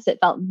process. It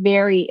felt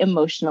very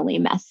emotionally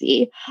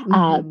messy,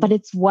 but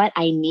it's what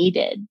I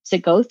needed to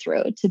go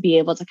through to be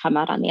able to come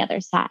out on the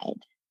other side.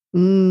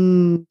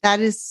 That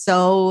is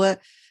so,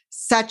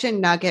 such a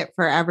nugget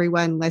for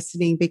everyone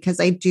listening, because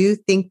I do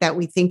think that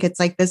we think it's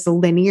like this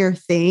linear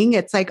thing.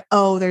 It's like,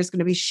 oh, there's going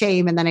to be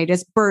shame. And then I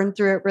just burn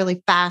through it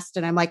really fast.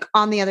 And I'm like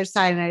on the other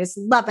side and I just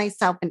love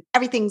myself and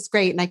everything's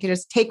great. And I can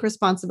just take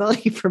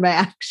responsibility for my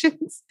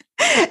actions.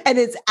 And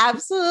it's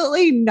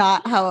absolutely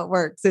not how it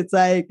works. It's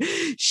like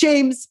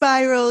shame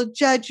spiral,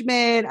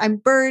 judgment, I'm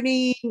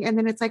burning. And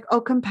then it's like,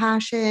 oh,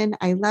 compassion.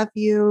 I love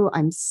you.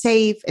 I'm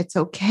safe. It's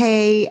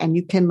okay. And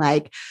you can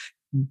like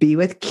be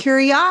with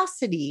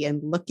curiosity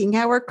and looking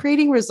how we're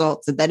creating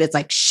results. And then it's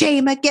like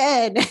shame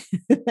again.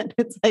 And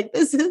it's like,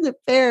 this isn't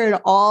fair,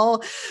 and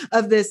all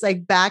of this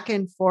like back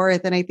and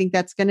forth. And I think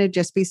that's going to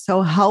just be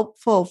so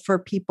helpful for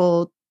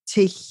people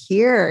to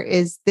hear,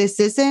 is this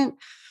isn't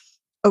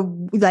a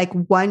like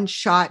one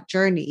shot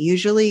journey.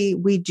 Usually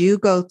we do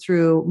go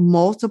through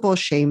multiple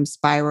shame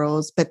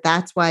spirals, but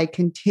that's why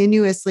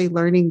continuously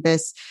learning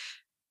this,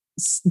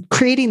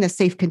 creating the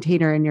safe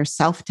container in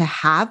yourself to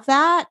have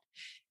that,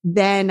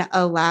 then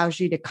allows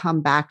you to come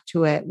back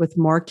to it with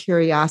more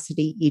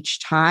curiosity each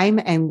time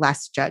and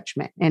less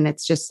judgment. And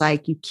it's just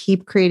like you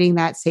keep creating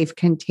that safe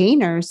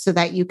container so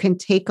that you can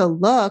take a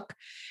look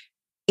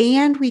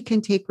and we can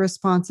take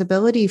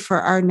responsibility for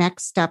our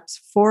next steps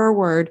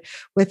forward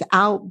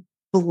without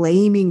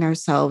blaming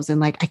ourselves and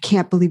like, I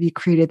can't believe you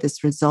created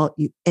this result,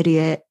 you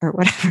idiot, or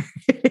whatever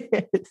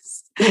it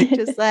is.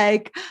 Just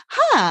like,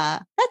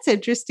 that's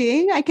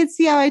interesting. I can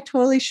see how I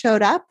totally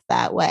showed up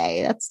that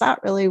way. That's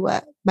not really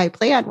what my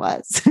plan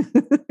was.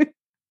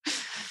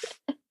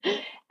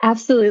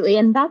 Absolutely.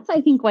 And that's,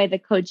 I think, why the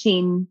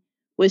coaching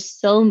was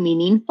so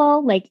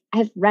meaningful. Like,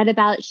 I've read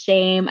about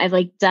shame. I've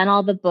like done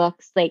all the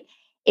books. Like,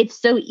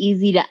 it's so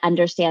easy to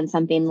understand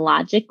something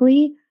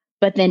logically,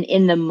 but then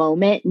in the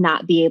moment,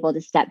 not be able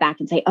to step back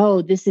and say,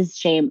 oh, this is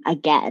shame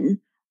again.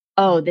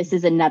 Oh, this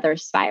is another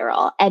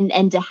spiral,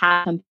 and to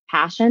have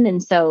compassion.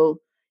 And so,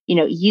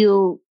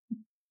 you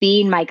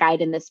being my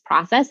guide in this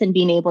process and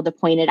being able to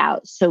point it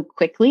out so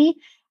quickly,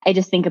 I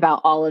just think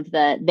about all of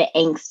the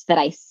angst that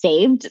I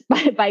saved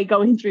by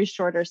going through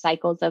shorter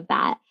cycles of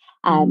that,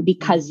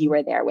 because you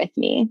were there with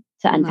me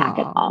to unpack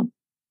it all.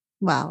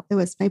 Well, it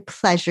was my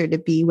pleasure to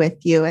be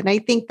with you. And I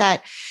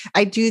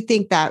do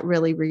think that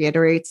really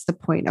reiterates the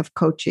point of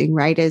coaching,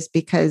 right? Is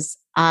because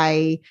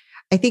I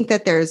think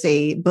that there's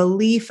a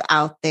belief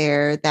out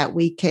there that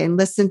we can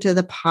listen to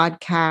the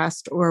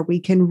podcast or we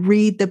can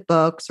read the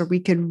books or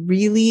we can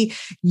really,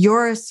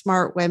 you're a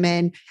smart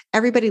woman.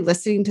 Everybody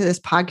listening to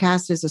this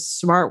podcast is a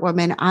smart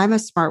woman. I'm a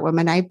smart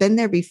woman. I've been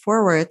there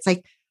before where it's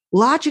like,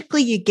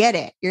 logically, you get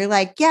it. You're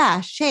like, yeah,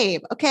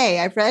 shame.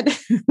 Okay. I've read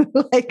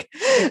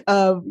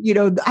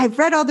I've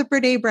read all the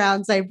Brene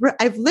Browns.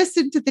 I've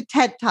listened to the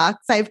TED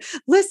Talks. I've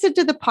listened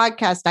to the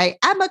podcast. I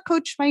am a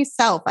coach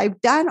myself. I've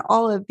done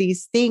all of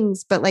these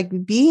things, but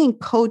like being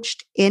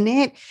coached in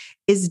it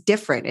is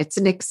different. It's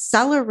an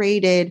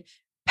accelerated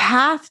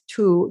path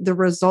to the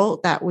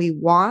result that we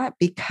want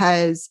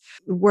because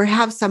we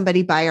have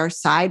somebody by our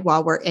side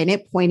while we're in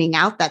it, pointing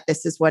out that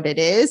this is what it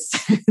is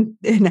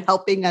and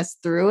helping us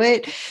through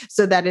it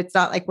so that it's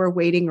not like we're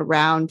waiting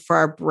around for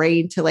our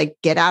brain to like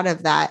get out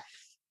of that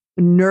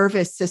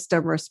nervous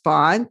system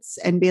response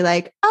and be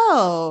like,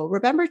 oh,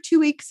 remember 2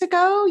 weeks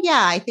ago?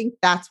 Yeah, I think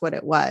that's what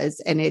it was.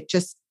 And it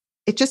just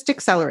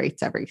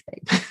accelerates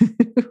everything.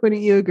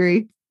 Wouldn't you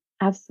agree?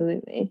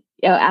 Absolutely.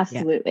 Oh,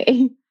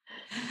 absolutely.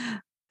 Yeah.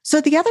 So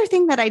the other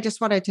thing that I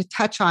just wanted to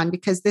touch on,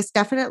 because this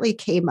definitely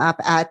came up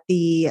at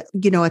the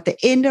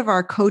end of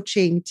our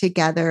coaching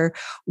together,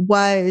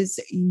 was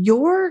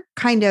your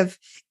kind of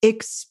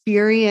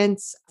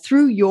experience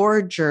through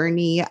your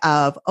journey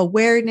of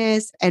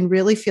awareness and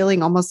really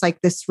feeling almost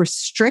like this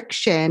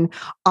restriction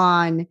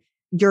on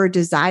your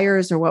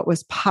desires or what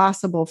was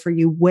possible for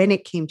you when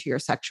it came to your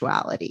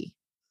sexuality.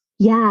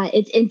 Yeah,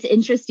 it's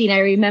interesting. I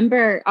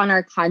remember on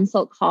our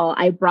consult call,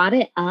 I brought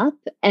it up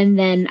and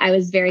then I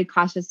was very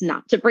cautious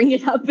not to bring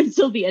it up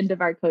until the end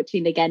of our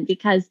coaching again,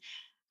 because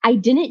I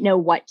didn't know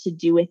what to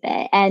do with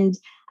it. And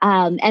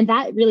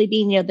that really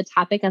being, the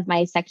topic of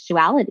my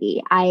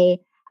sexuality, I,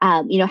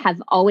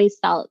 have always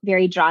felt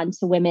very drawn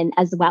to women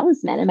as well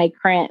as men. And my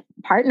current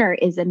partner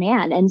is a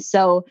man. And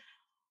so,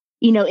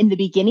 in the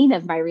beginning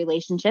of my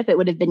relationship, it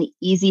would have been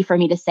easy for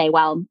me to say,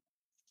 well,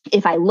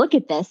 if I look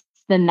at this,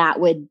 then that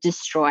would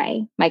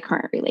destroy my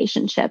current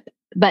relationship.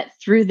 But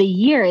through the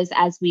years,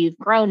 as we've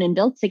grown and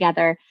built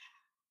together,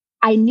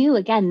 I knew,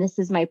 again, this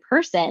is my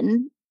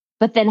person,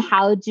 but then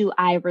how do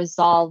I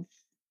resolve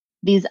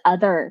these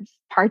other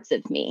parts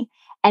of me?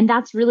 And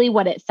that's really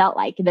what it felt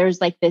like.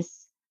 There's like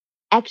this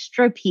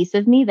extra piece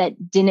of me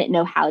that didn't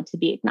know how to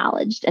be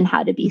acknowledged and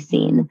how to be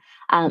seen.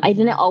 I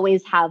didn't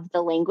always have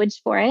the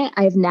language for it.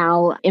 I've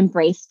now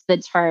embraced the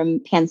term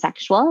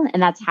pansexual,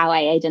 and that's how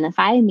I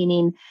identify,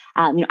 meaning,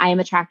 I am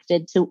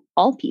attracted to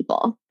all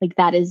people. Like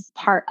that is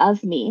part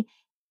of me.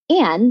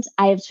 And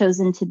I have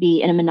chosen to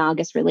be in a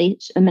monogamous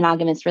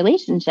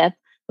relationship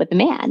with a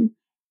man.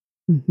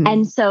 Mm-hmm.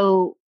 And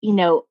so,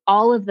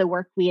 all of the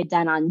work we had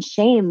done on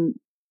shame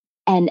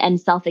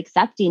and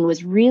self-accepting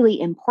was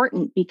really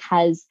important,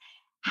 because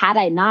had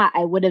I not,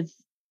 I would have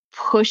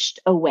pushed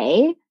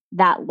away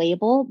that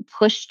label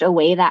pushed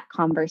away that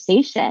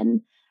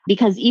conversation,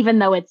 because even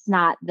though it's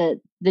not the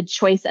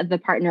choice of the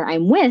partner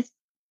I'm with,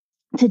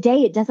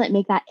 today it doesn't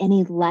make that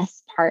any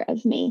less part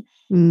of me.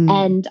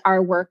 And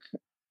our work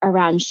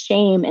around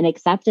shame and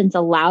acceptance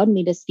allowed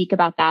me to speak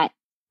about that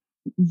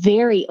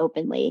very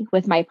openly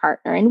with my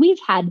partner. And we've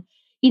had,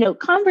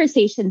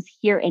 conversations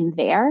here and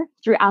there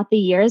throughout the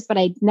years, but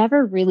I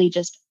never really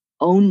just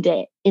owned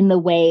it in the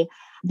way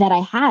that I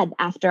had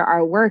after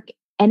our work.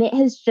 And it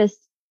has just,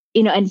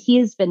 and he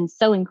has been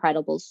so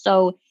incredible,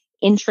 so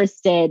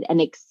interested and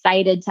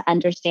excited to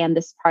understand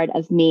this part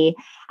of me,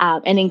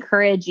 and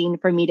encouraging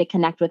for me to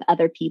connect with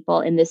other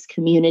people in this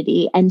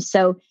community. And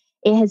so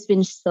it has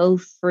been so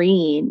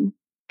freeing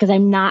because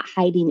I'm not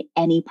hiding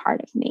any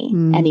part of me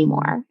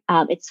anymore.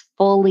 It's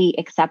fully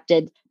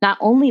accepted, not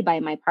only by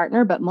my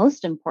partner, but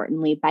most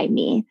importantly by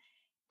me.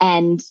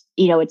 And,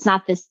 it's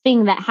not this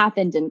thing that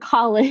happened in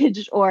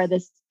college or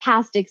this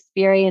past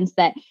experience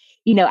that,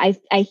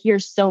 I hear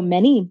so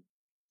many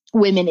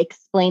women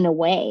explain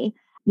away,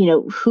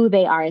 who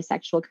they are as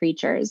sexual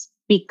creatures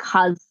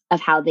because of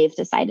how they've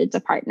decided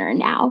to partner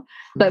now.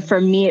 But for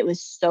me, it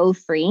was so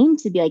freeing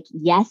to be like,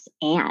 yes,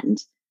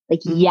 and like,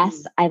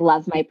 yes, I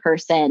love my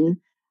person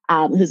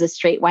who's a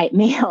straight white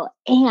male,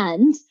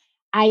 and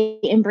I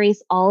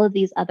embrace all of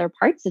these other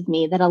parts of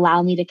me that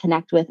allow me to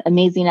connect with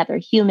amazing other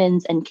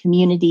humans and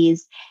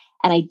communities.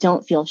 And I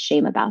don't feel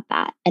shame about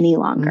that any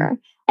longer.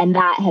 And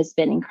that has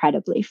been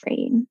incredibly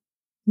freeing.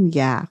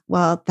 Yeah.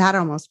 Well, that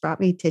almost brought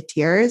me to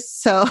tears.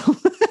 So,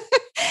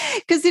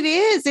 because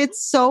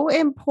it's so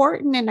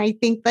important. And I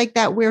think like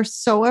that we're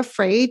so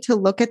afraid to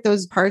look at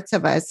those parts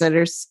of us that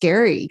are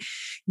scary.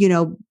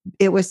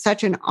 It was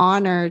such an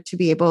honor to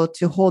be able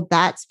to hold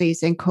that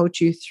space and coach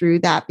you through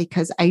that,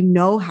 because I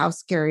know how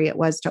scary it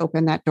was to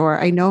open that door.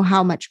 I know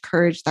how much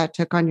courage that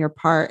took on your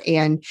part.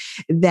 And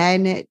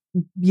then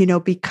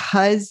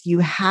because you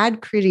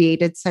had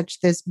created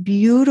such this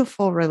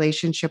beautiful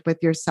relationship with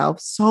yourself,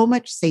 so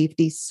much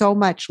safety, so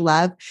much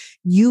love,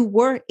 you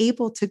were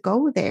able to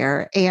go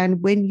there.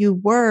 And when you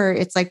were,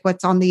 it's like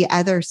what's on the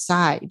other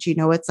side,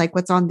 it's like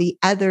what's on the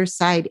other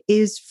side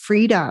is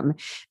freedom,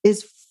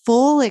 is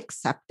full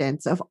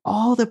acceptance of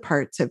all the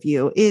parts of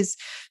you, is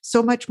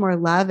so much more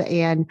love.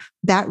 And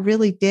that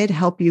really did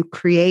help you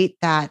create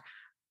that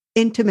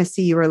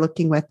intimacy you were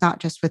looking with, not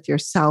just with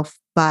yourself,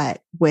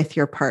 but with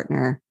your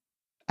partner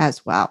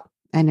as well.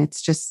 And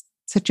it's just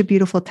such a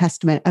beautiful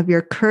testament of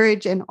your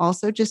courage and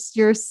also just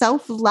your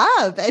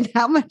self-love and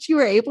how much you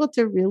were able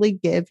to really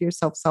give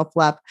yourself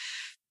self-love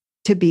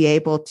to be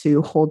able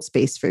to hold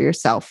space for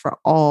yourself for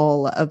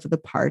all of the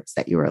parts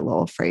that you were a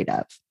little afraid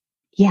of.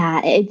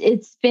 Yeah,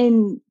 it's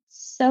been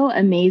so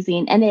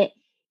amazing. And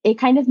it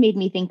kind of made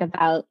me think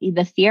about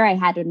the fear I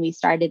had when we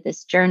started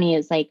this journey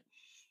is like,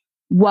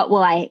 what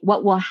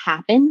will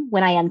happen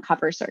when I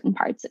uncover certain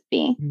parts of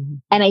me?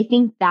 And I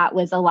think that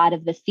was a lot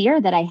of the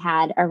fear that I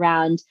had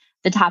around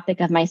the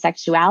topic of my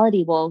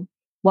sexuality. Well,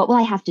 what will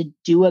I have to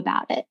do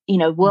about it?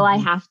 Will I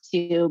have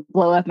to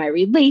blow up my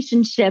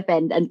relationship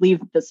and leave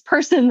this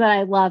person that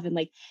I love? And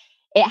like,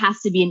 it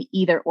has to be an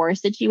either or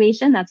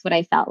situation. That's what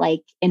I felt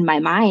like in my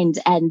mind.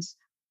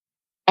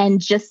 And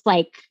just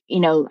like,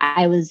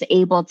 I was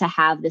able to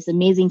have this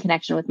amazing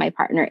connection with my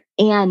partner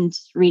and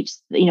reach,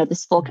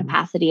 this full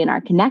capacity in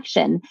our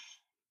connection.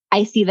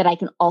 I see that I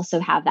can also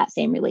have that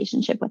same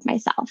relationship with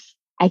myself.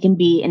 I can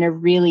be in a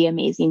really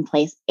amazing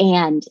place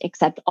and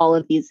accept all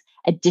of these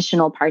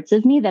additional parts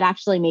of me that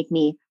actually make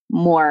me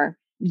more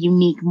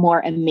unique, more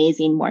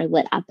amazing, more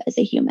lit up as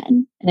a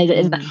human. And it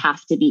doesn't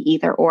have to be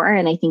either or.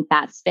 And I think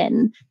that's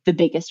been the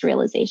biggest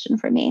realization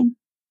for me.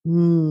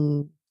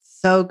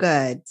 So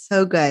good.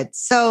 So good.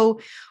 So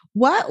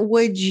what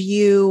would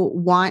you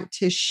want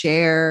to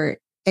share?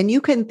 And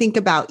you can think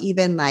about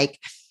even like,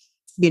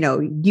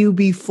 you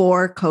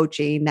before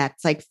coaching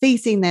that's like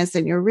facing this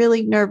and you're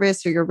really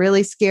nervous or you're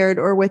really scared,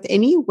 or with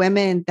any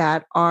women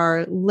that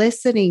are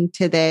listening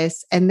to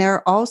this and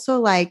they're also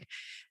like,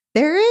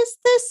 there is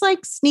this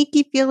like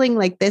sneaky feeling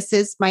like this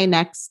is my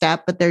next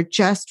step, but they're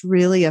just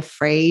really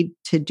afraid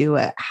to do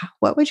it.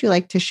 What would you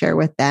like to share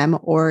with them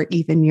or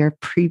even your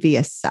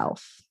previous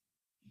self?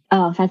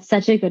 Oh, that's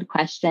such a good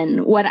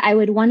question. What I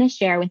would want to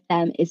share with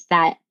them is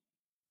that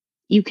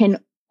you can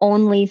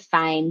only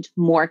find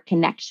more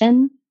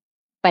connection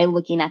by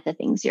looking at the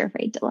things you're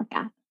afraid to look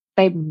at,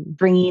 by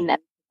bringing them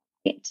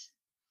to it.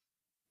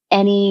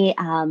 Any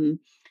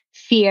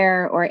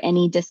fear or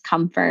any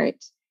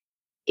discomfort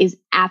is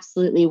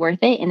absolutely worth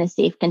it in a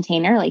safe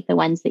container like the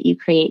ones that you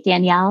create,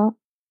 Danielle.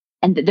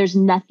 And there's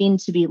nothing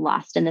to be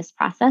lost in this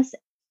process.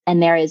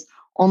 And there is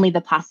only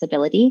the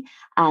possibility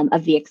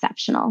of the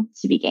exceptional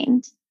to be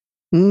gained.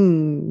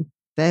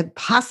 The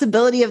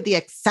possibility of the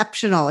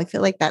exceptional. I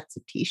feel like that's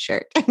a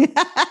t-shirt.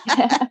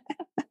 The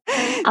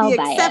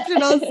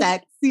exceptional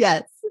sex.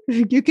 Yes.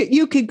 You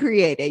can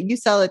create it. You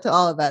sell it to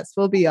all of us.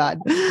 We'll be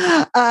on.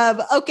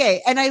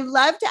 Okay. And I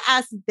love to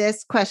ask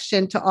this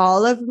question to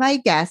all of my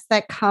guests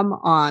that come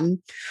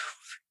on.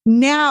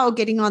 now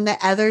getting on the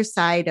other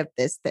side of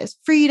this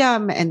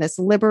freedom and this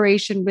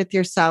liberation with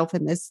yourself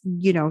and this,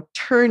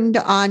 turned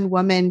on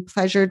woman,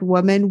 pleasured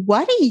woman,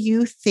 what do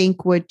you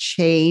think would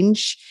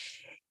change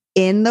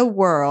in the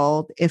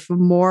world if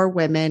more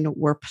women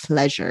were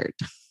pleasured?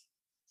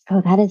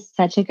 Oh, that is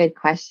such a good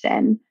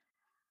question.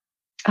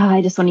 Oh,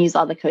 I just want to use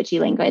all the coachy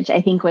language.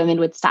 I think women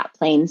would stop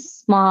playing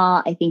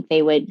small. I think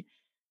they would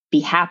be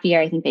happier.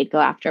 I think they'd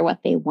go after what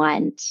they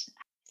want.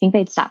 I think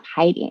they'd stop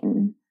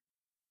hiding.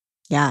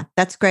 Yeah,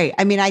 that's great.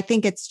 I mean, I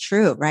think it's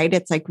true, right?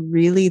 It's like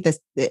really this,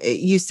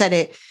 you said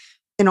it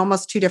in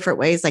almost two different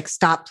ways, like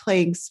stop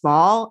playing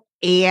small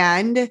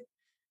and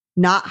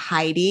not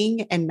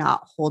hiding and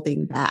not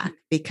holding back,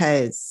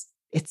 because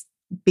it's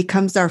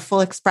becomes our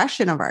full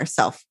expression of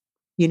ourselves.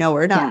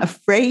 We're not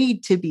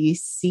afraid to be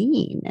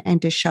seen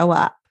and to show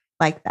up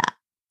like that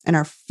in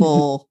our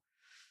full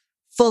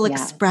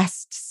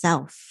expressed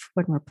self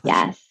when we're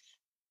pleasured.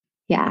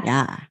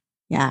 Yes.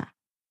 Yeah.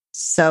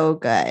 So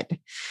good.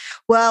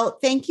 Well,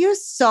 thank you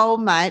so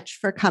much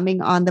for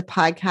coming on the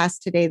podcast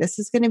today. This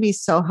is going to be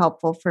so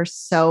helpful for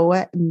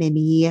so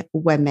many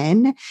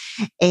women.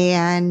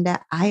 And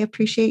I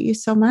appreciate you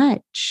so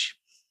much.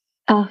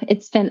 Oh,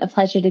 it's been a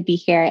pleasure to be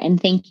here.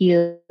 And thank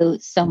you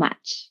so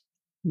much.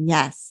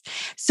 Yes.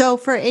 So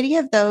for any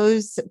of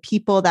those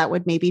people that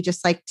would maybe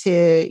just like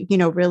to,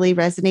 really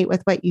resonate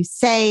with what you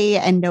say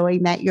and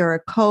knowing that you're a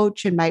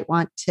coach and might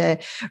want to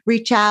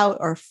reach out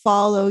or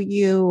follow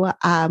you,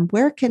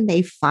 where can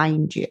they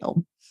find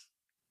you?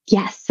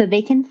 Yes. So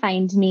they can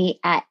find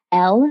me at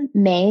Elle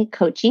May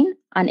Coaching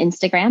on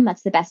Instagram.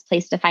 That's the best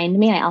place to find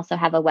me. I also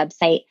have a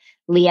website,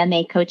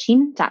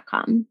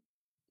 leahmaycoaching.com.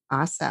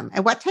 Awesome.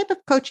 And what type of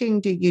coaching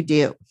do you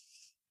do?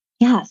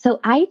 Yeah. So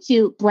I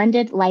do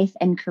blended life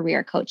and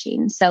career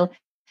coaching. So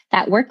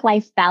that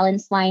work-life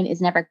balance line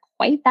is never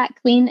quite that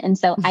clean. And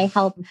so I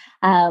help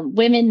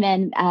women,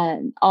 men,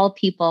 all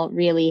people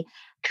really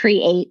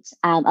create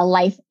a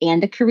life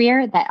and a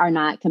career that are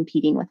not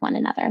competing with one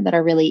another, that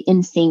are really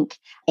in sync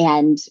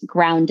and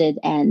grounded,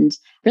 and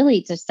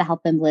really just to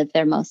help them live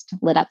their most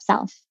lit up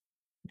self.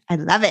 I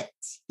love it.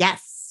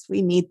 Yes.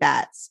 We need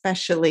that,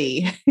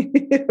 especially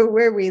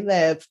where we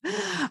live.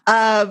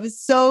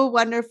 So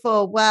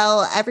wonderful.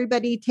 Well,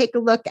 everybody take a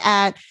look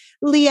at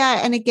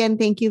Leah. And again,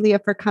 thank you, Leah,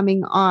 for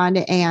coming on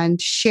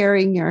and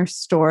sharing your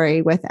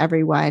story with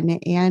everyone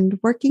and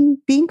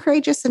being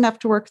courageous enough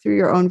to work through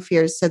your own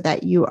fears so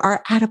that you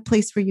are at a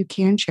place where you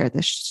can share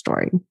this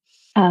story.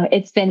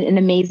 It's been an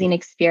amazing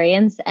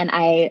experience. And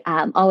I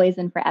always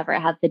and forever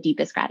have the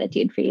deepest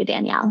gratitude for you,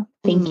 Danielle.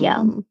 Thank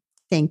you.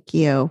 Thank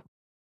you.